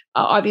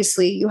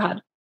obviously you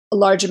had a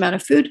large amount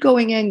of food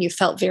going in. You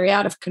felt very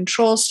out of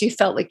control. So you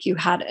felt like you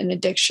had an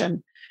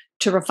addiction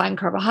to refined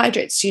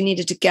carbohydrates. So you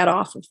needed to get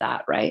off of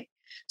that, right?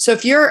 So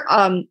if you're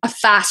a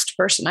fast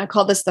person, I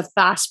call this the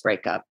fast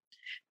breakup,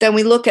 then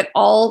we look at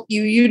all,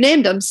 you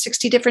named them,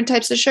 60 different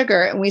types of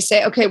sugar. And we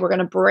say, okay, we're going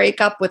to break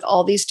up with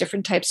all these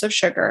different types of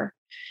sugar.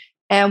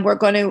 And we're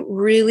going to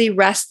really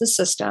rest the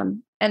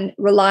system and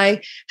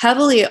rely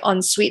heavily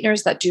on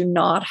sweeteners that do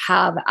not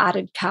have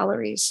added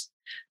calories.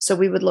 So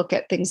we would look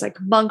at things like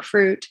monk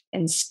fruit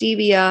and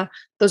stevia.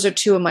 Those are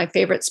two of my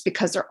favorites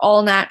because they're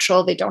all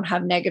natural. They don't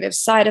have negative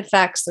side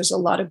effects. There's a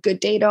lot of good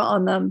data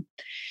on them.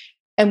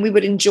 And we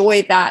would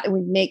enjoy that, and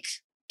we'd make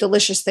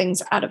delicious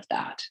things out of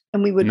that.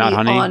 And we would Not be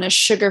honey. On a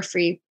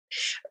sugar-free.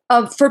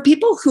 For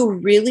people who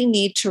really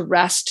need to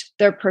rest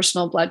their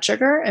personal blood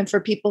sugar, and for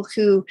people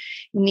who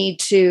need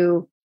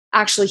to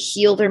actually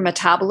heal their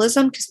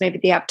metabolism because maybe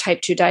they have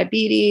type 2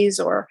 diabetes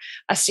or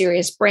a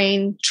serious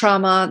brain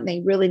trauma and they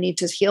really need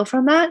to heal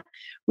from that,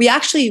 we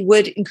actually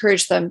would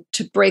encourage them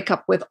to break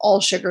up with all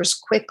sugars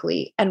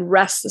quickly and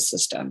rest the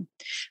system.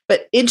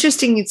 But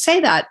interesting you'd say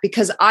that,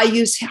 because I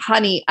use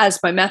honey as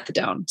my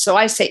methadone. So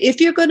I say, if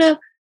you're going to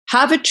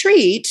have a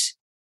treat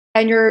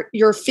and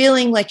you're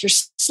feeling like you're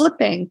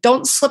slipping,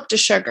 don't slip to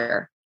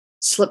sugar,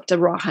 slip to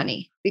raw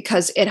honey,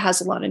 because it has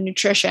a lot of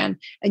nutrition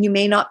and you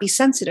may not be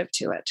sensitive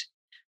to it.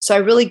 So I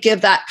really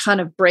give that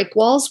kind of break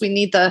walls. We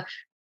need the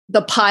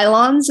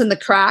pylons and the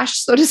crash,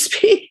 so to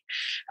speak.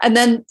 And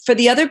then for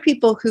the other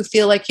people who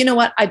feel like, you know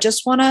what, I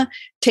just want to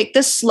take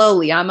this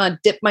slowly, I'm a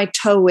dip my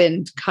toe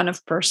in kind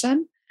of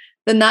person,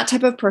 then that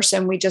type of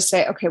person, we just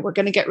say, okay, we're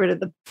going to get rid of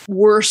the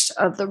worst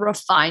of the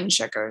refined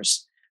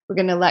sugars. We're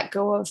going to let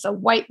go of the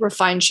white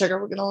refined sugar.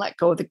 We're going to let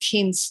go of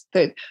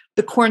the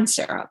corn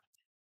syrup,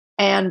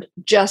 and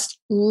just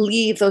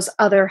leave those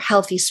other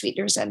healthy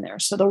sweeteners in there.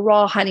 So the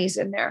raw honey's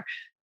in there,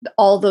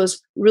 all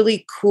those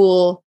really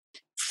cool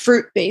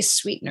fruit-based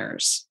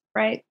sweeteners,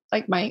 right?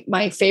 Like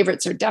my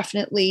favorites are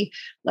definitely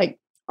like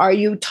Are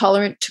you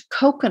tolerant to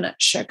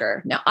coconut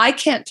sugar? Now, I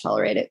can't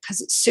tolerate it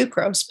because it's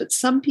sucrose, but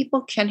some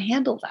people can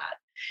handle that.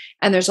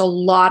 And there's a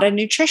lot of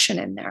nutrition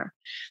in there.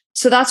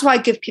 So that's why I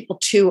give people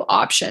two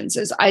options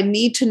is I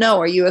need to know,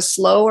 are you a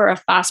slow or a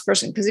fast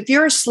person? Because if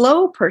you're a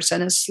slow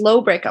person, a slow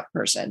breakup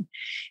person,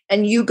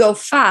 and you go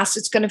fast,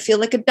 it's going to feel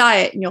like a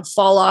diet and you'll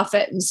fall off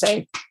it and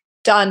say,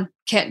 done,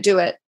 can't do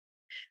it.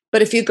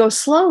 But if you go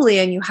slowly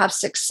and you have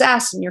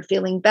success and you're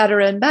feeling better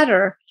and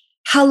better,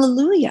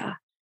 hallelujah,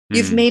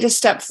 you've made a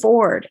step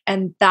forward.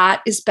 And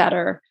that is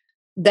better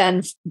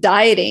than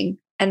dieting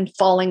and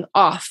falling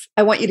off.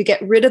 I want you to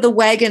get rid of the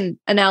wagon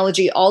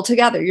analogy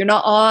altogether. You're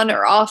not on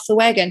or off the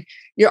wagon.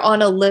 You're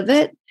on a live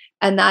it,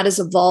 and that is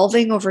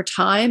evolving over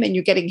time, and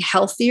you're getting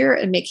healthier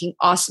and making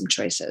awesome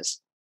choices.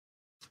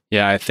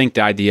 Yeah, I think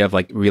the idea of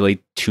like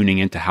really tuning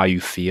into how you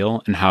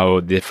feel and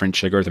how different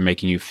sugars are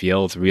making you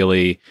feel is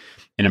really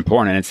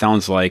important. And it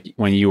sounds like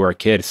when you were a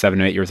kid, 7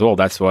 to 8 years old,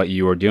 that's what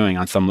you were doing.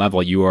 On some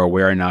level, you were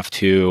aware enough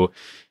to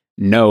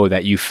know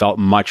that you felt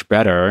much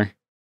better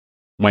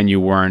when you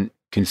weren't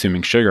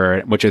consuming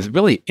sugar, which is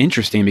really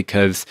interesting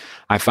because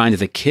I find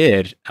as a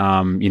kid,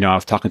 I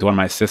was talking to one of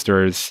my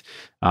sisters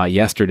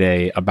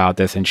yesterday about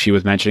this, and she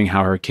was mentioning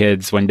how her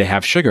kids, when they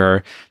have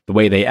sugar, the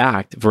way they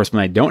act versus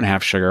when they don't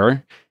have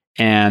sugar,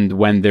 and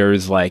when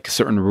there's like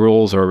certain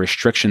rules or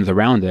restrictions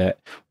around it,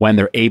 when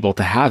they're able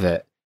to have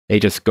it, they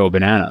just go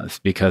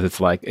bananas because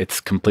it's like it's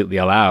completely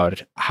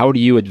allowed. How do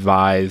you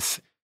advise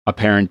a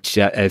parent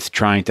that is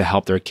trying to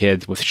help their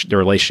kids with their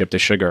relationship to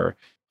sugar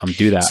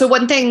do that? So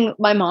one thing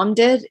my mom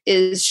did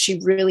is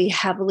she really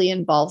heavily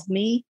involved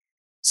me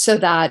so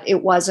that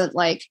it wasn't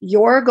like,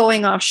 you're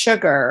going off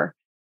sugar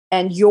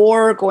and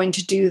you're going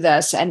to do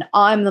this and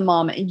I'm the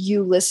mom and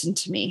you listen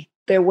to me.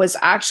 There was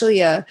actually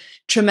a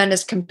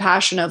tremendous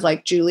compassion of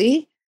like,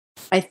 Julie,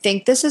 I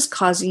think this is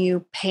causing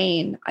you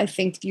pain. I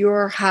think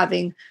you're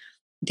having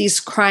these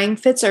crying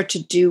fits are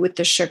to do with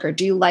the sugar.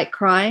 Do you like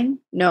crying?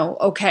 No.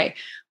 Okay.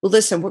 Well,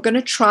 listen, we're going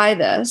to try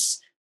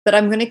this, but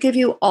I'm going to give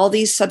you all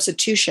these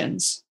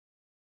substitutions.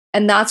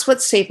 And that's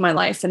what saved my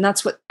life. And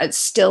that's what it's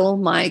still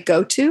my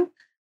go-to.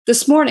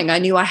 This morning, I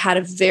knew I had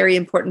a very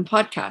important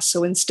podcast.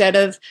 So instead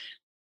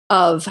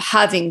of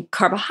having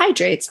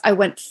carbohydrates, I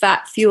went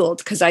fat fueled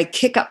because I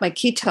kick up my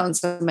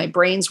ketones and my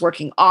brain's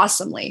working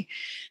awesomely.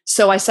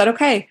 So I said,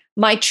 okay,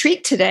 my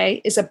treat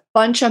today is a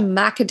bunch of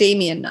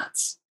macadamia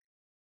nuts.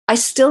 I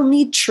still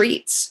need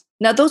treats.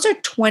 Now, those are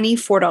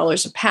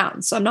 $24 a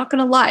pound. So I'm not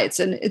going to lie. It's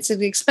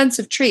an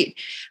expensive treat.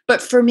 But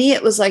for me,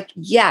 it was like,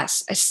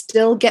 yes, I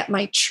still get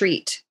my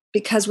treat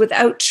because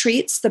without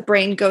treats, the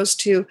brain goes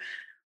to,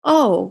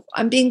 oh,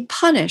 I'm being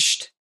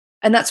punished.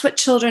 And that's what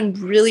children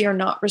really are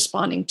not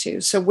responding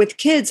to. So with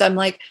kids, I'm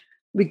like,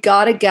 we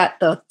got to get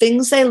the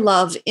things they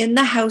love in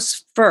the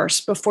house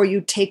first before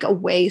you take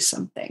away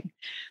something.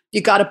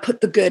 You got to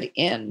put the good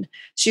in.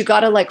 So you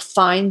got to like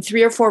find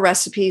 3 or 4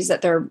 recipes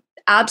that they're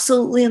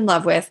absolutely in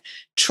love with,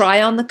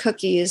 try on the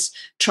cookies,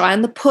 try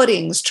on the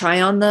puddings, try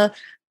on the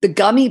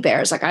gummy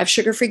bears. Like I have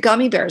sugar-free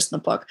gummy bears in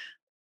the book,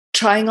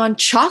 trying on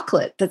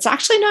chocolate. That's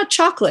actually not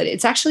chocolate.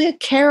 It's actually a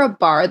carob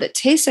bar that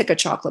tastes like a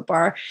chocolate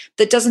bar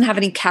that doesn't have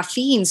any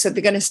caffeine. So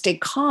they're going to stay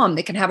calm.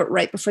 They can have it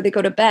right before they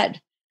go to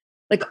bed.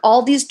 Like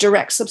all these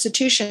direct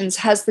substitutions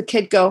has the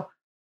kid go,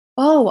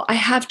 oh, I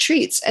have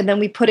treats. And then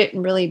we put it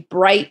in really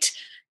bright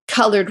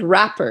colored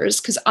wrappers.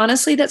 Because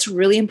honestly, that's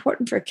really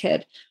important for a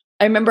kid.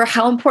 I remember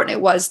how important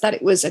it was that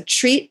it was a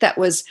treat that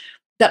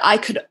I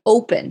could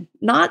open,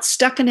 not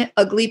stuck in an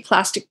ugly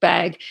plastic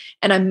bag.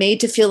 And I'm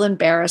made to feel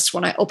embarrassed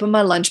when I open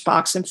my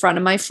lunchbox in front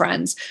of my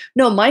friends.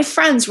 No, my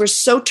friends were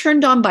so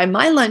turned on by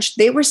my lunch,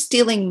 they were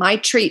stealing my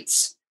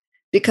treats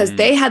because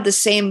they had the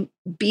same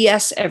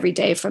BS every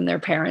day from their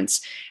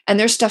parents and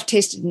their stuff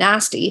tasted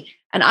nasty.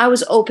 And I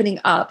was opening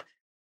up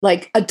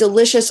like a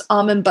delicious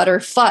almond butter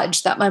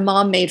fudge that my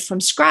mom made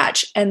from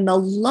scratch. And the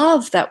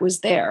love that was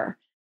there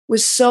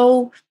was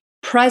so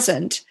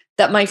present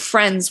that my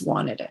friends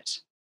wanted it,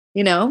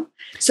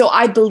 So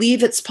I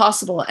believe it's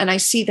possible. And I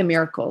see the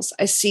miracles.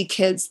 I see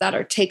kids that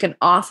are taken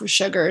off of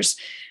sugars.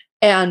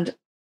 And,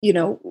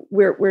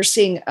 we're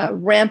seeing a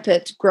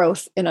rampant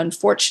growth in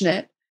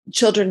unfortunate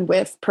children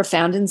with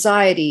profound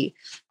anxiety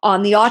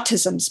on the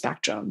autism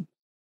spectrum.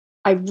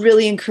 I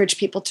really encourage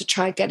people to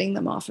try getting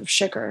them off of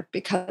sugar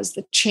because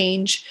the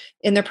change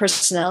in their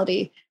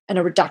personality and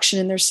a reduction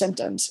in their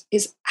symptoms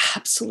is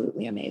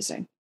absolutely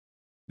amazing.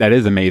 That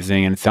is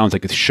amazing. And it sounds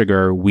like it's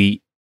sugar,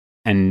 wheat,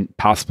 and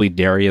possibly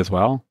dairy as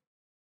well.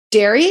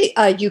 Dairy,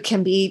 you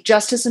can be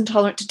just as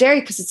intolerant to dairy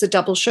because it's a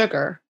double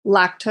sugar.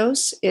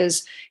 Lactose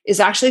is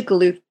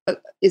actually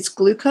it's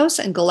glucose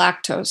and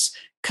galactose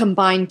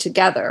combined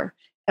together.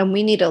 And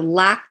we need a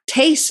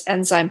lactase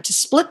enzyme to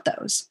split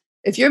those.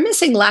 If you're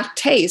missing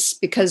lactase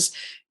because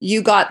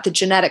you got the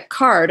genetic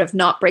card of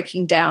not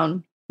breaking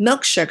down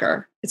milk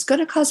sugar, it's going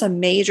to cause a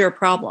major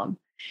problem.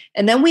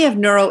 And then we have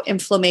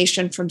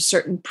neuroinflammation from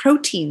certain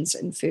proteins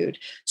in food.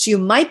 So you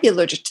might be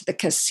allergic to the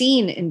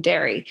casein in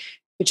dairy,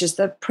 which is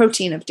the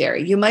protein of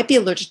dairy. You might be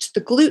allergic to the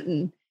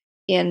gluten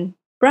in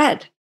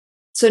bread.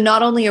 So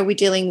not only are we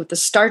dealing with the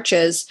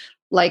starches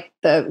like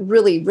the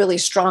really, really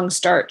strong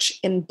starch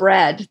in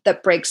bread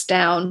that breaks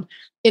down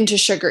into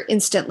sugar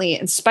instantly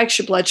and spikes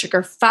your blood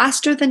sugar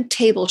faster than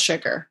table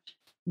sugar.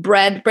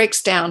 Bread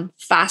breaks down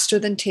faster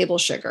than table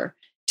sugar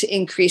to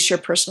increase your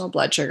personal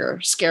blood sugar,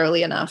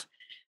 scarily enough.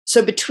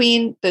 So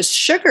between the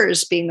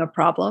sugars being a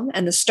problem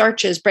and the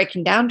starches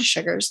breaking down to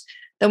sugars,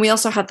 then we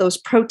also have those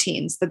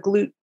proteins, the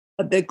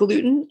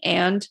gluten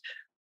and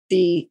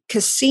the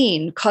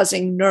casein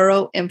causing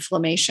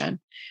neuroinflammation.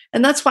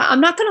 And that's why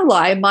I'm not going to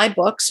lie, my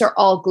books are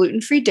all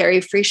gluten-free,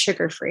 dairy-free,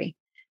 sugar-free.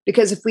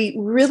 Because if we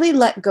really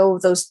let go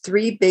of those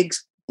big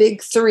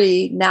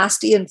three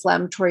nasty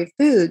inflammatory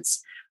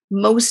foods,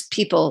 most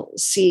people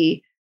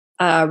see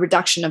a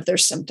reduction of their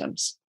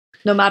symptoms,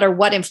 no matter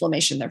what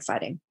inflammation they're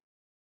fighting.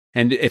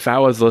 And if I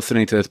was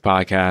listening to this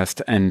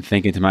podcast and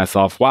thinking to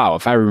myself, wow,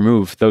 if I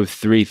remove those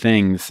three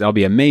things, that'll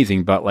be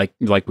amazing. But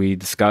like we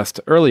discussed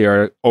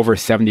earlier, over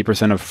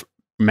 70% of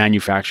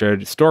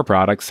manufactured store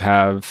products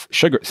have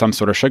sugar, some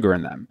sort of sugar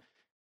in them.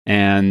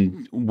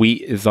 And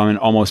wheat is on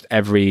almost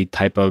every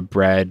type of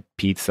bread,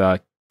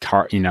 pizza,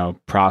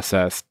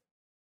 processed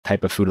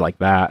type of food like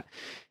that.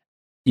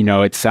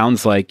 It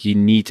sounds like you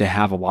need to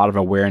have a lot of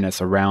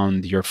awareness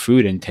around your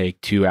food intake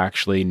to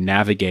actually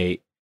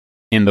navigate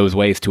in those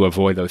ways to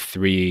avoid the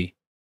three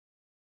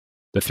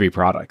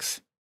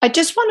products. I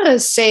just want to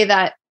say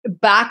that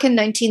back in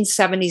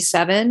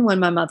 1977, when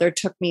my mother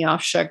took me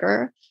off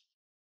sugar,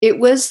 it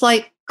was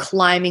like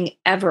climbing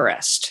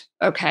Everest.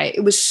 Okay.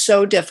 It was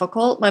so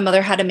difficult. My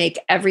mother had to make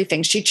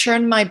everything. She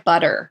churned my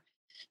butter.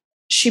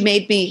 She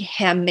made me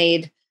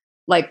handmade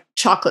like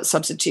chocolate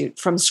substitute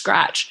from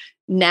scratch.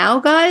 Now,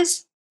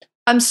 guys,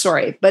 I'm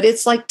sorry, but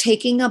it's like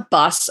taking a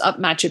bus up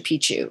Machu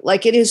Picchu.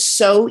 Like it is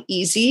so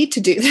easy to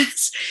do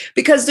this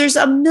because there's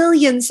a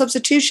million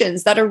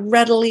substitutions that are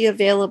readily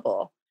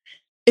available.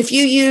 If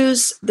you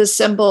use the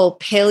symbol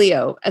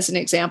paleo as an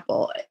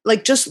example,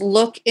 like just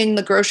look in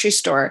the grocery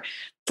store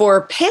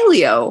for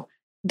paleo,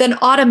 then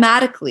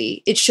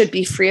automatically it should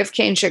be free of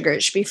cane sugar.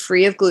 It should be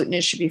free of gluten.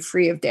 It should be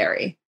free of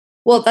dairy.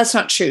 Well, that's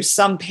not true.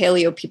 Some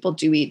paleo people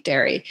do eat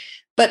dairy,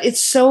 but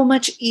it's so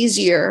much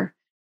easier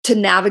to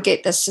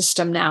navigate this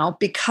system now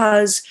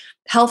because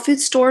health food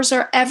stores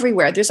are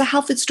everywhere. There's a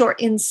health food store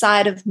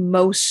inside of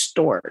most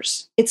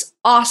stores. It's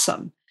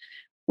awesome.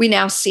 We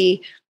now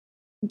see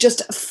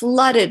just a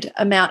flooded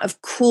amount of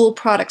cool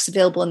products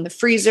available in the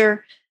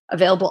freezer,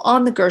 available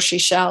on the grocery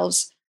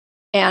shelves.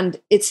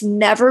 And it's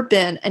never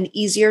been an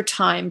easier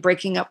time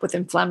breaking up with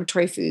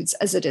inflammatory foods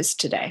as it is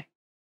today.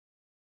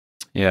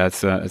 Yeah,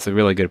 it's a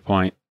really good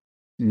point.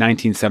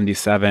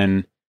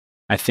 1977,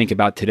 I think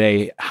about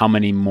today, how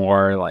many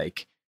more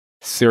like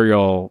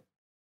cereal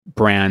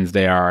brands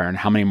there are and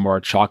how many more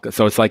chocolate.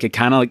 So it's like it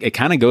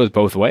kind of goes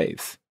both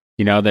ways.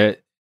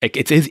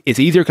 It's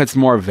easier because it's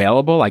more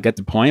available. I get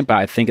the point, but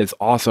I think it's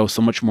also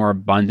so much more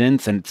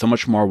abundance and so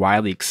much more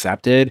widely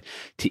accepted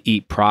to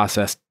eat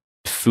processed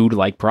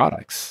food-like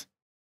products.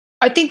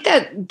 I think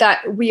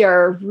that we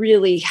are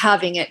really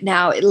having it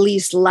now, at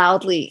least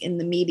loudly in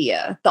the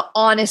media, the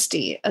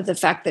honesty of the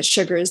fact that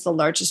sugar is the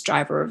largest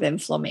driver of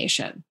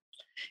inflammation.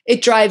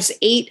 It drives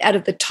 8 out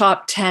of the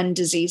top 10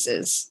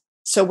 diseases.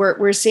 So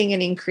we're seeing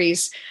an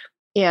increase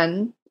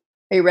in,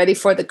 are you ready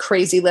for the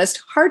crazy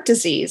list? Heart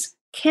disease,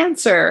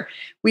 cancer.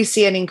 We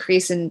see an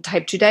increase in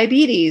type 2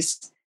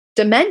 diabetes,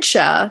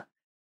 dementia,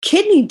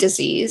 kidney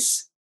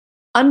disease,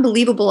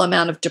 unbelievable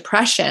amount of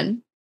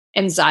depression,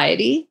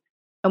 anxiety.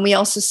 And we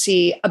also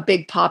see a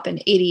big pop in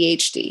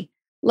ADHD.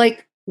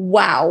 Like,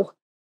 wow.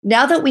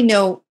 Now that we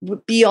know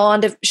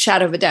beyond a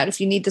shadow of a doubt, if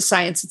you need the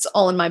science, it's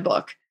all in my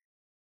book,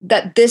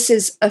 that this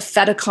is a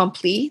fait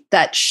accompli,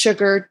 that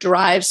sugar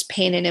drives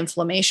pain and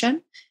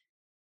inflammation.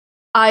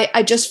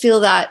 I just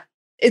feel that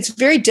it's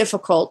very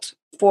difficult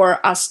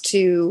for us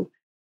to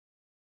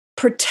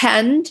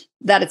pretend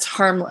that it's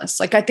harmless.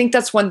 Like, I think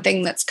that's one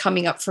thing that's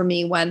coming up for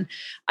me when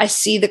I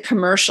see the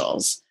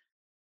commercials.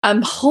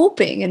 I'm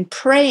hoping and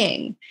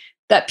praying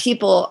that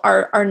people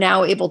are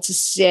now able to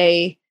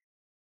say,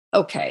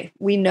 okay,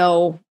 we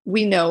know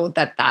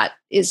that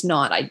is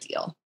not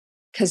ideal,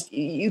 because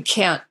you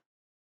can't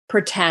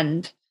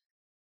pretend.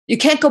 You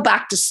can't go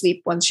back to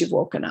sleep once you've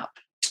woken up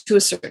to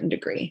a certain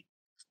degree.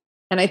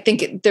 And I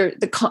think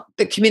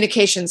the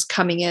communication's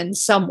coming in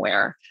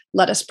somewhere.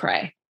 Let us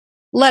pray.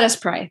 Let us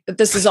pray that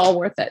this is all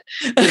worth it.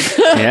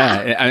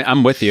 Yeah,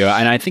 I'm with you.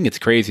 And I think it's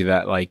crazy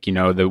that,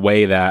 the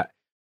way that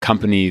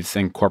companies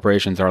and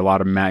corporations are a lot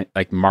of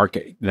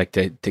market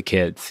to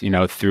kids,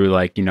 through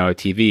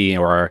TV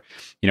or,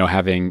 the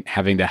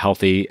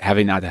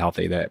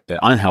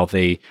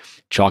unhealthy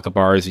chocolate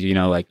bars,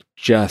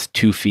 just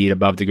 2 feet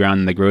above the ground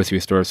in the grocery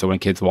store. So when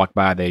kids walk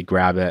by, they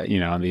grab it,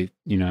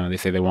 they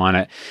say they want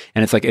it.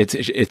 And it's like,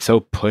 it's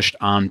so pushed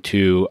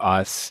onto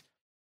us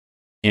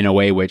in a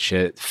way which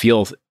it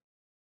feels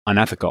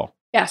unethical.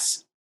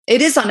 Yes,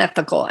 it is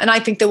unethical. And I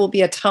think there will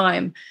be a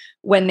time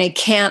when they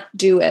can't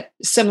do it,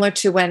 similar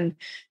to when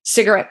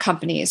cigarette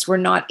companies were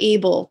not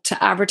able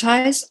to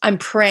advertise. I'm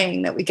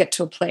praying that we get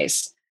to a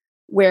place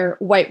where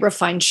white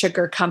refined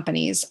sugar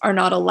companies are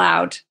not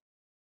allowed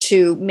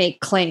to make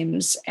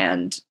claims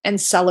and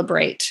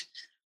celebrate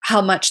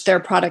how much their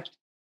product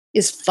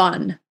is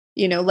fun.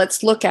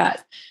 Let's look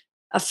at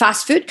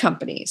fast food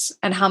companies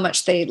and how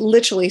much they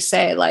literally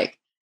say, like,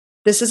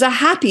 this is a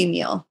happy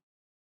meal.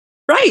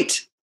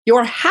 Right.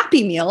 Your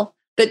happy meal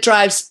that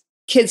drives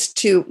kids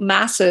to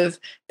massive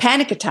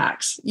panic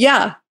attacks.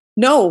 Yeah.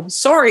 No,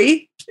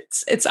 sorry.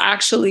 It's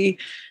actually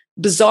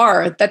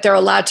bizarre that they're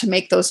allowed to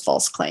make those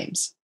false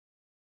claims.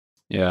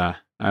 Yeah,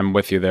 I'm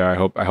with you there. I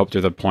hope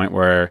there's a point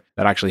where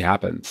that actually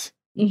happens.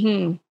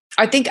 Mm-hmm.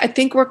 I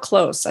think we're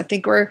close. I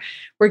think we're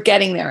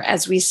getting there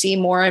as we see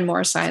more and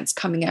more science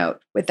coming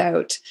out.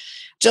 Without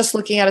just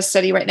looking at a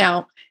study right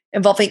now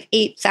involving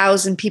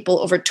 8,000 people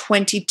over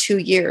 22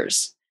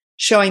 years,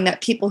 showing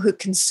that people who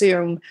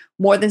consume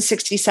more than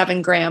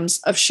 67 grams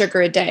of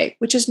sugar a day,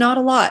 which is not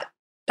a lot,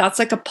 that's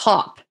like a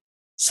pop.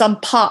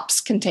 Some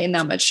pops contain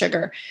that much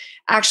sugar,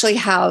 actually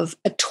have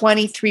a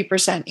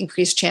 23%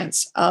 increased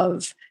chance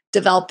of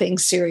developing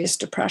serious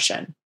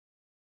depression.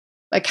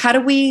 Like, how do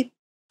we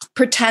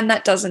pretend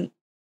that doesn't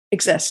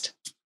exist?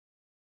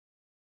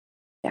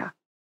 Yeah.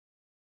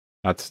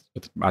 That's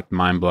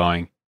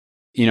mind-blowing.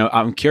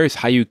 I'm curious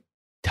how you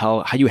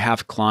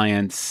have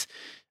clients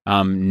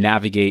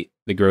navigate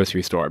the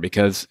grocery store,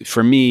 because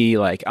for me,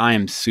 like, I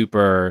am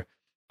super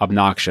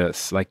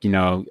obnoxious. Like,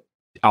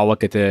 I'll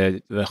look at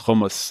the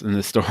hummus in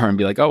the store and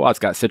be like, oh, well, it's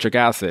got citric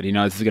acid.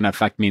 This is going to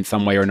affect me in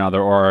some way or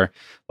another. Or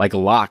like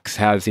Lox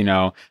has,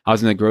 I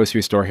was in the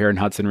grocery store here in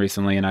Hudson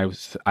recently, and I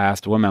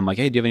asked a woman, I'm like,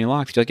 hey, do you have any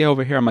Lox? She's like, yeah,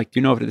 over here. I'm like, do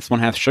you know if this one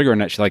has sugar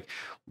in it? She's like,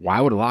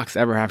 why would Lox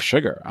ever have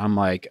sugar? I'm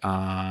like,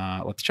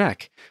 let's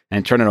check.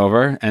 And turn it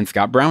over, and it's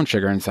got brown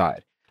sugar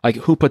inside. Like,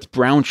 who puts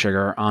brown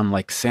sugar on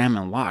like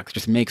salmon Lox? It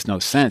just makes no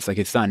sense. Like,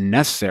 it's not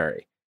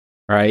necessary,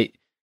 right?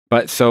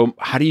 But so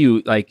how do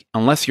you, like,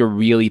 unless you're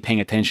really paying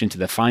attention to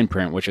the fine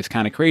print, which is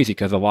kind of crazy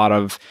because a lot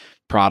of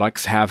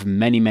products have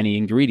many, many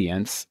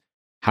ingredients,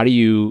 how do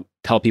you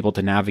tell people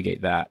to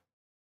navigate that?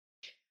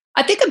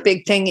 I think a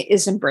big thing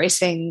is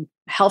embracing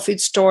health food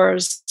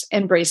stores,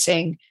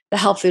 embracing the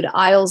health food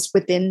aisles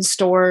within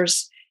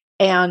stores,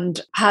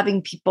 and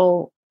having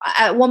people,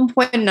 at one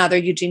point or another,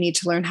 you do need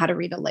to learn how to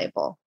read a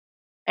label.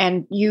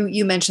 And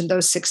you mentioned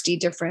those 60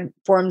 different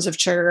forms of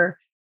sugar.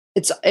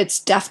 It's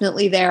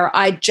definitely there.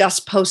 I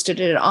just posted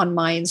it on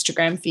my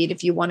Instagram feed.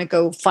 If you want to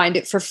go find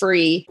it for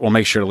free, we'll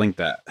make sure to link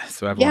that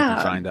so everyone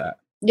can find that.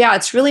 Yeah,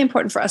 it's really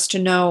important for us to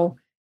know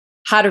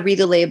how to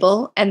read a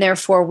label, and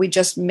therefore we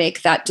just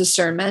make that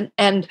discernment.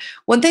 And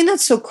one thing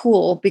that's so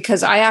cool,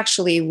 because I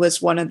actually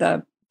was one of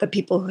the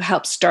people who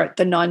helped start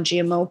the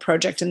non-GMO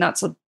project, and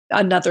that's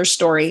another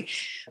story.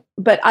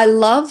 But I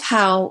love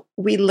how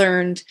we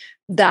learned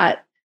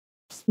that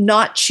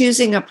not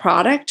choosing a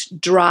product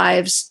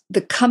drives the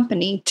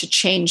company to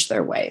change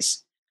their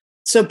ways.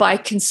 So by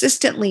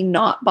consistently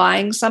not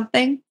buying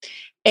something,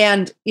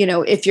 and,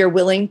 if you're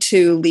willing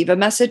to leave a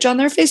message on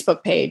their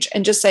Facebook page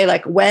and just say,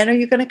 like, when are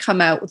you going to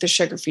come out with a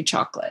sugar-free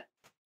chocolate?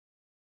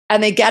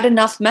 And they get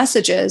enough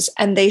messages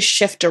and they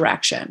shift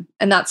direction.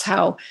 And that's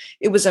how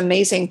it was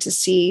amazing to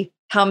see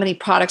how many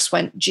products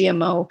went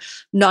GMO,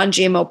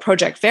 non-GMO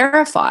project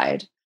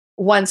verified.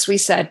 Once we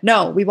said,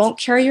 no, we won't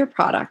carry your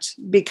product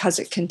because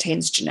it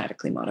contains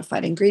genetically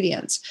modified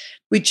ingredients.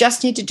 We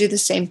just need to do the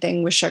same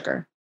thing with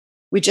sugar.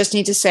 We just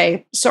need to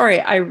say,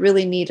 sorry, I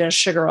really need a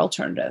sugar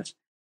alternative.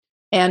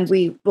 And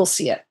we will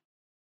see it.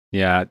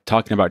 Yeah.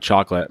 Talking about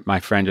chocolate, my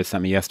friend just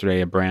sent me yesterday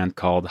a brand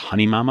called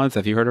Honey Mamas.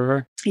 Have you heard of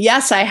her?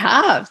 Yes, I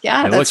have.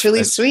 Yeah, that's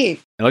really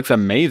sweet. It looks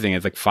amazing.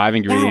 It's like 5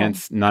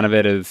 ingredients. Yeah. None of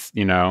it is,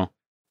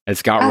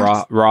 it's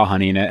got raw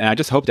honey in it. And I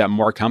just hope that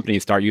more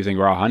companies start using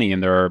raw honey in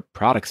their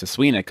products to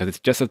sweeten it, because it's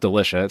just as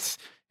delicious.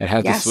 It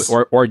has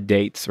or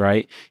dates,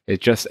 right?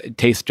 It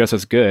tastes just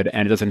as good,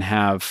 and it doesn't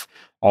have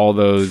all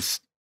those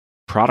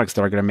products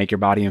that are going to make your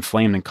body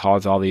inflamed and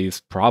cause all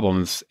these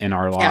problems in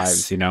our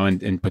lives,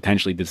 and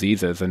potentially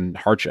diseases and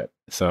hardship.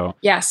 So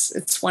yes,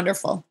 it's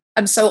wonderful.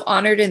 I'm so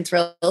honored and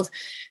thrilled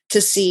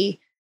to see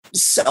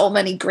so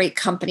many great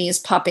companies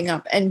popping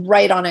up, and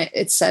right on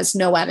it says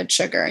no added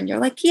sugar, and you're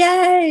like,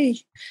 yay.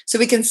 So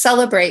we can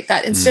celebrate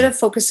that instead of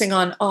focusing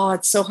on, oh,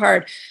 it's so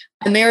hard.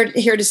 I'm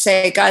here to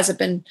say, guys, I've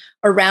been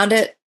around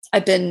it.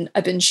 I've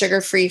been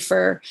sugar-free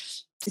for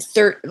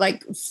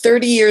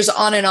 30 years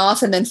on and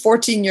off, and then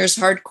 14 years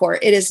hardcore.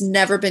 It has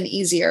never been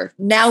easier.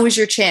 Now is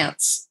your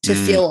chance to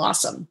feel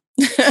awesome.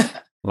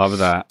 Love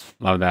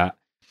that.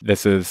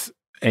 This has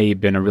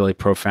been a really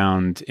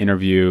profound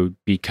interview,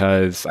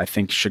 because I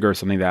think sugar is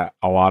something that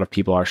a lot of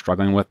people are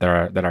struggling with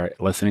that are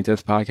listening to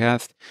this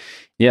podcast.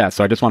 Yeah.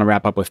 So I just want to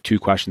wrap up with 2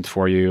 questions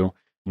for you.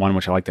 One,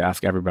 which I like to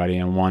ask everybody,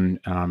 and one,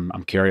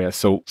 I'm curious.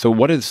 So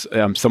what is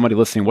somebody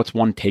listening? What's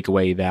one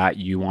takeaway that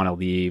you want to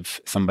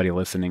leave somebody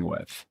listening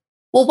with?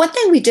 Well, one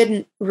thing we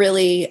didn't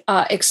really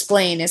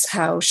explain is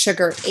how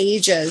sugar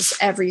ages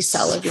every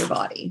cell of your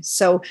body.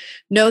 So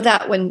know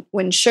that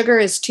when sugar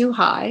is too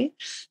high,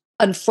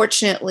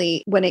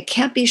 unfortunately, when it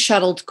can't be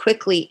shuttled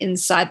quickly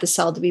inside the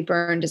cell to be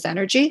burned as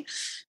energy,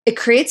 it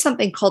creates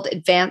something called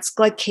advanced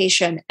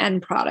glycation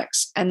end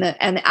products. And the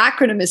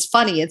acronym is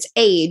funny. It's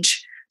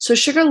AGE. So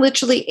sugar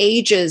literally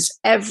ages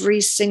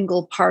every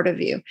single part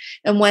of you.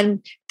 And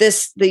when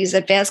these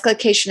advanced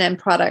glycation end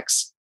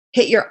products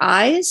hit your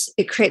eyes,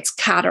 it creates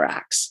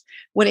cataracts.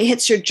 When it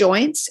hits your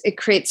joints, it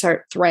creates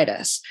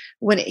arthritis.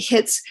 When it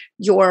hits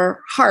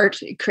your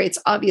heart, it creates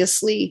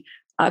obviously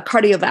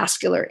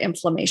cardiovascular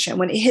inflammation.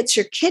 When it hits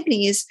your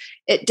kidneys,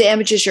 it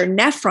damages your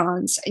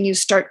nephrons and you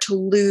start to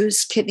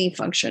lose kidney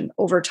function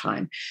over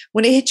time.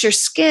 When it hits your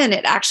skin,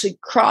 it actually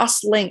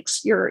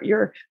cross-links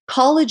your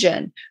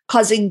collagen,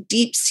 causing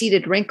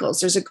deep-seated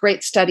wrinkles. There's a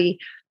great study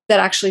that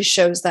actually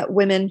shows that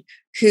women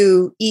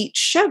who eat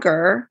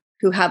sugar,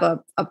 who have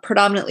a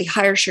predominantly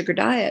higher sugar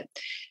diet,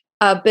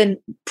 been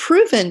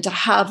proven to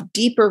have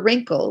deeper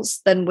wrinkles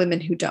than women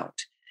who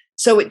don't.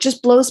 So it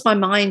just blows my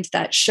mind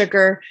that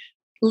sugar,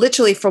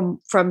 literally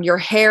from your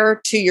hair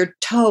to your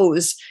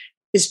toes,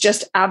 is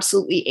just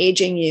absolutely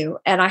aging you.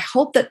 And I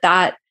hope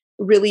that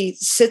really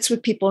sits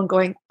with people and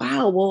going,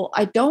 wow, well,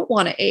 I don't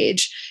want to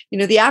age.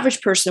 The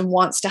average person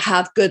wants to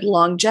have good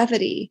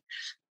longevity.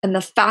 And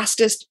the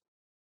fastest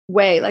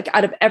way, like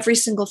out of every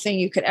single thing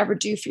you could ever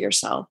do for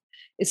yourself,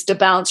 is to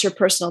balance your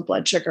personal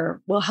blood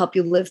sugar, will help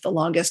you live the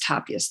longest,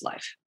 happiest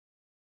life.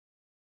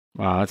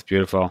 Wow, that's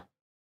beautiful.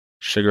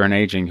 Sugar and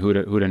aging, who'd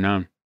have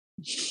known?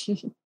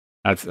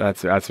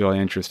 That's really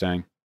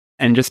interesting.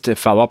 And just to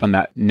follow up on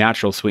that,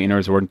 natural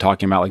sweeteners, we're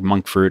talking about like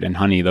monk fruit and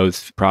honey,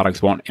 those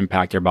products won't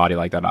impact your body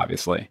like that,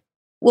 obviously.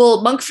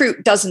 Well, monk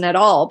fruit doesn't at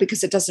all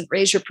because it doesn't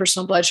raise your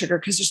personal blood sugar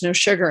because there's no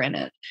sugar in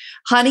it.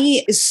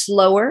 Honey is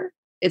slower.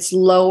 It's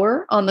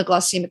lower on the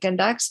glycemic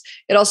index.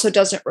 It also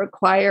doesn't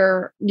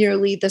require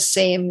nearly the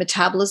same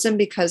metabolism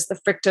because the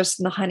fructose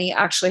in the honey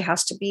actually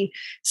has to be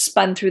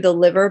spun through the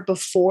liver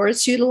before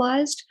it's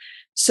utilized.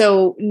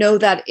 So know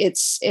that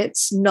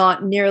it's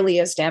not nearly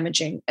as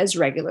damaging as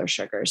regular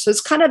sugar. So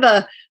it's kind of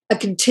a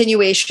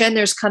continuation.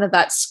 There's kind of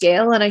that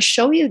scale. And I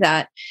show you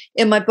that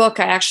in my book.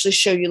 I actually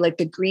show you like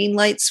the green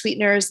light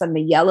sweeteners, then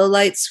the yellow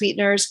light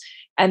sweeteners,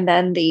 and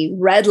then the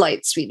red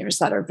light sweeteners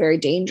that are very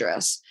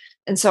dangerous.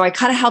 And so I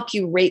kind of help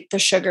you rate the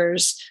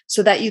sugars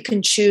so that you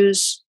can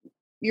choose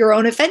your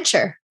own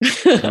adventure.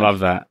 I love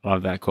that.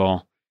 Love that.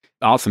 Cool.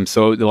 Awesome.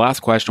 So the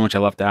last question, which I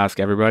love to ask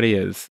everybody,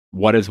 is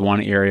what is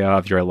one area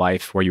of your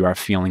life where you are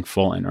feeling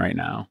full in right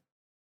now?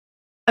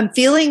 I'm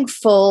feeling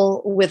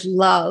full with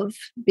love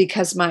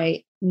because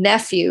my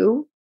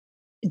nephew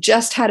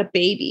just had a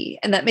baby,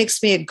 and that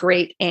makes me a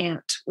great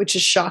aunt, which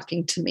is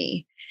shocking to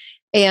me.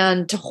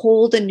 And to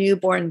hold a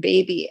newborn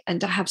baby and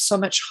to have so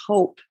much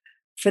hope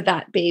for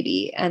that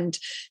baby and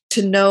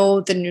to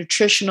know the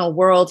nutritional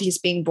world he's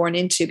being born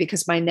into,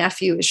 because my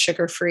nephew is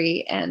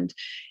sugar-free and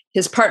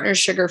his partner's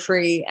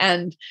sugar-free,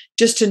 and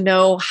just to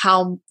know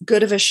how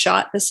good of a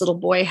shot this little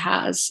boy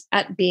has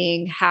at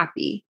being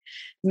happy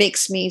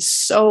makes me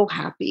so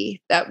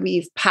happy that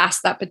we've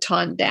passed that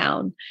baton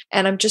down.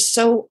 And I'm just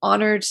so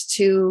honored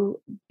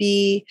to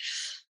be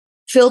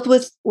filled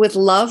with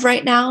love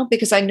right now,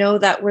 because I know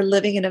that we're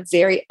living in a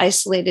very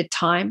isolated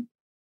time.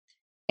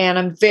 And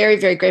I'm very,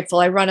 very grateful.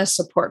 I run a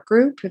support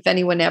group. If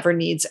anyone ever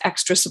needs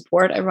extra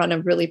support, I run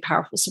a really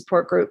powerful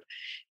support group.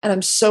 And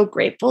I'm so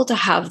grateful to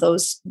have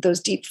those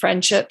deep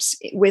friendships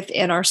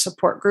within our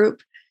support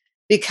group,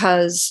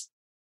 because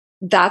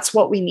that's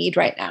what we need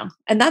right now.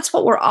 And that's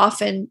what we're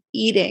often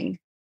eating.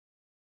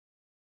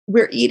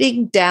 We're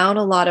eating down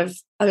a lot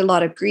of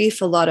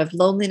grief, a lot of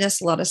loneliness,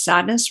 a lot of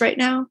sadness right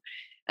now.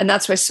 And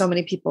that's why so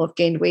many people have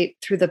gained weight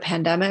through the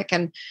pandemic.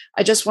 And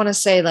I just want to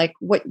say, like,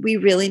 what we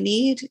really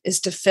need is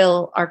to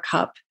fill our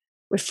cup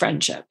with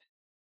friendship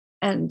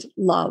and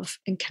love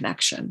and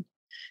connection.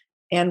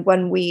 And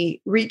when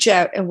we reach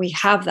out and we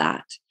have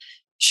that,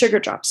 sugar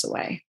drops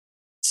away.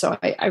 So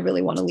I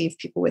really want to leave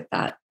people with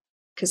that,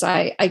 because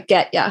I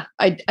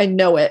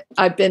know it.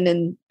 I've been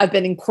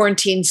in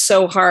quarantine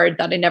so hard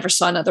that I never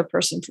saw another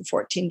person for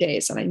 14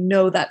 days. And I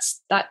know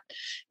that's that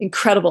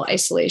incredible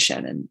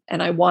isolation.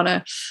 And I want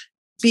to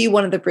be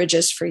one of the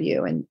bridges for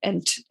you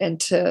and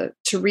to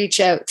reach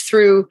out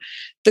through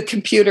the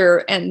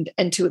computer and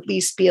to at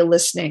least be a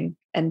listening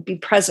and be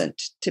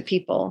present to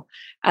people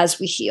as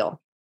we heal.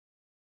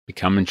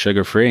 Becoming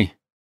sugar-free.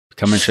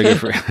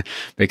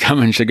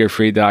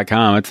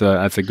 BecomingSugarFree.com.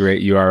 That's a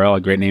great URL,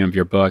 a great name of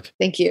your book.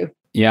 Thank you.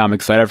 Yeah, I'm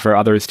excited for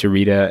others to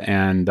read it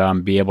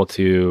and be able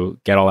to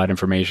get all that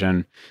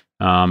information.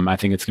 I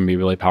think it's going to be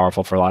really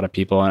powerful for a lot of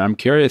people. And I'm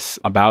curious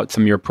about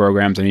some of your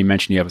programs. And you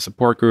mentioned you have a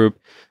support group.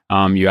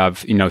 You have,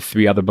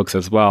 3 other books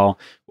as well.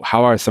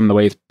 How are some of the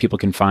ways people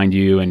can find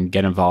you and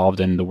get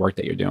involved in the work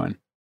that you're doing?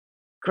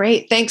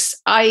 Great. Thanks.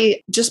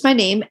 Just my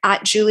name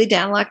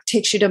 @JulieDaniluk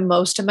takes you to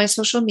most of my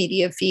social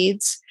media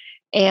feeds,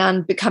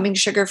 and Becoming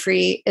Sugar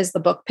Free is the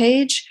book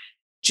page.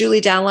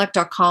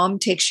 JulieDaniluk.com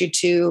takes you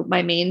to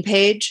my main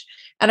page.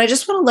 And I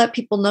just want to let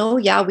people know,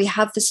 we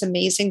have this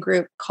amazing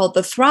group called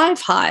the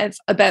Thrive Hive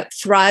about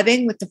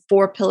thriving with the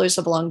 4 pillars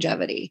of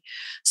longevity.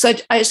 So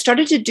I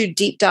started to do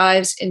deep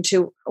dives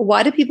into,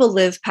 why do people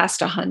live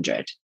past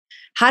 100?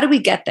 How do we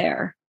get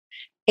there?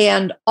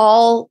 And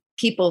all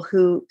people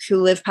who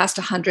live past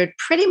 100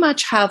 pretty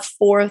much have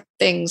 4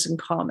 things in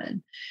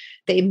common.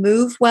 They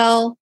move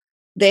well,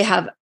 they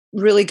have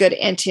really good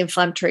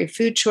anti-inflammatory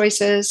food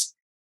choices.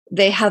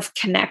 They have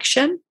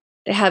connection,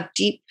 they have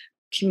deep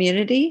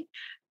community,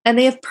 and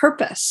they have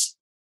purpose.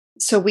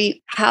 So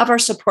we have our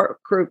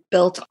support group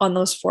built on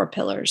those 4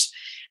 pillars.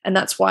 And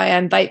that's why I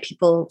invite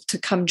people to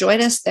come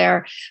join us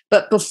there.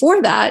 But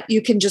before that, you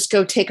can just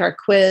go take our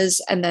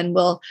quiz, and then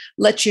we'll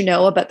let you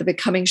know about the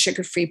Becoming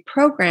Sugar-Free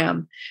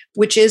program,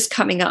 which is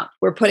coming up.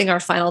 We're putting our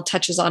final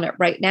touches on it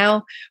right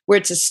now, where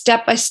it's a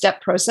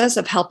step-by-step process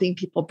of helping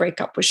people break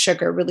up with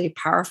sugar really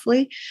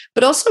powerfully,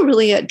 but also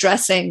really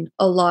addressing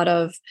a lot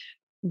of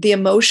the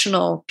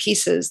emotional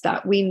pieces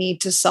that we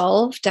need to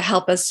solve to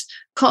help us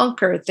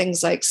conquer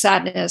things like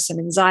sadness and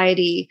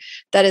anxiety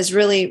that is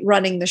really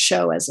running the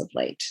show as of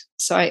late.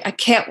 So I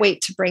can't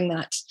wait to bring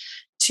that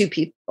to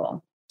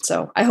people.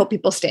 So I hope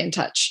people stay in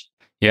touch.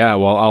 Yeah,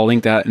 well, I'll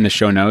link that in the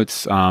show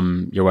notes,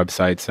 your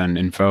websites and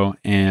info.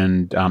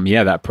 And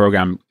that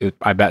program,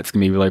 I bet it's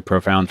going to be really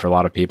profound for a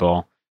lot of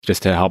people,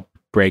 just to help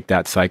break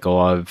that cycle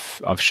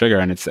of sugar.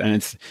 And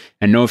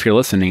know, if you're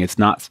listening, it's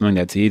not something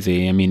that's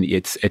easy. I mean,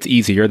 it's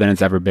easier than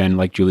it's ever been,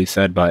 like Julie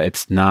said, but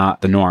it's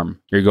not the norm.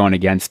 You're going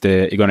against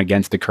it. You're going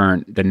against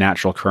the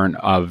natural current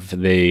of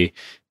the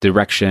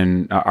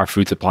direction our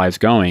food supply is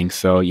going.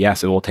 So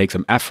yes, it will take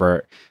some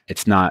effort.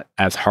 It's not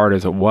as hard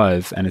as it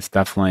was, and it's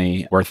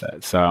definitely worth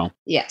it. So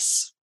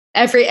yes,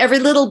 every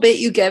little bit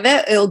you give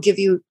it, it'll give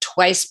you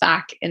twice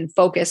back in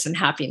focus and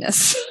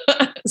happiness.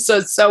 So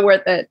it's so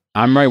worth it.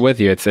 I'm right with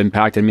you. It's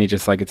impacted me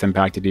just like it's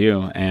impacted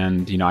you.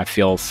 And, I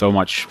feel so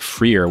much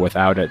freer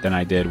without it than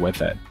I did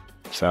with it.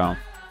 So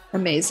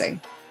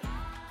amazing.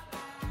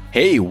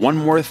 Hey, one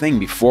more thing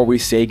before we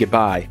say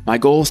goodbye. My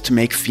goal is to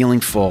make Feeling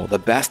Full the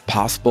best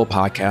possible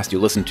podcast you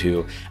listen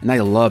to, and I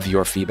love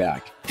your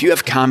feedback. If you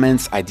have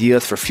comments,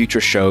 ideas for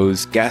future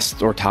shows, guests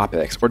or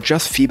topics, or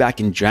just feedback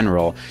in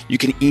general, you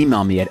can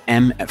email me at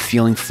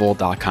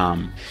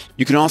m@feelingfull.com.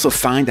 You can also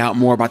find out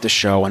more about the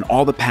show and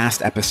all the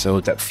past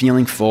episodes at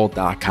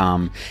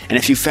feelingfull.com. And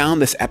if you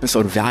found this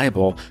episode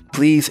valuable,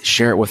 please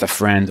share it with a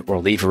friend or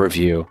leave a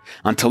review.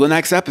 Until the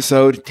next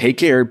episode, take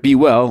care, be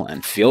well,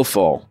 and feel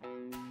full.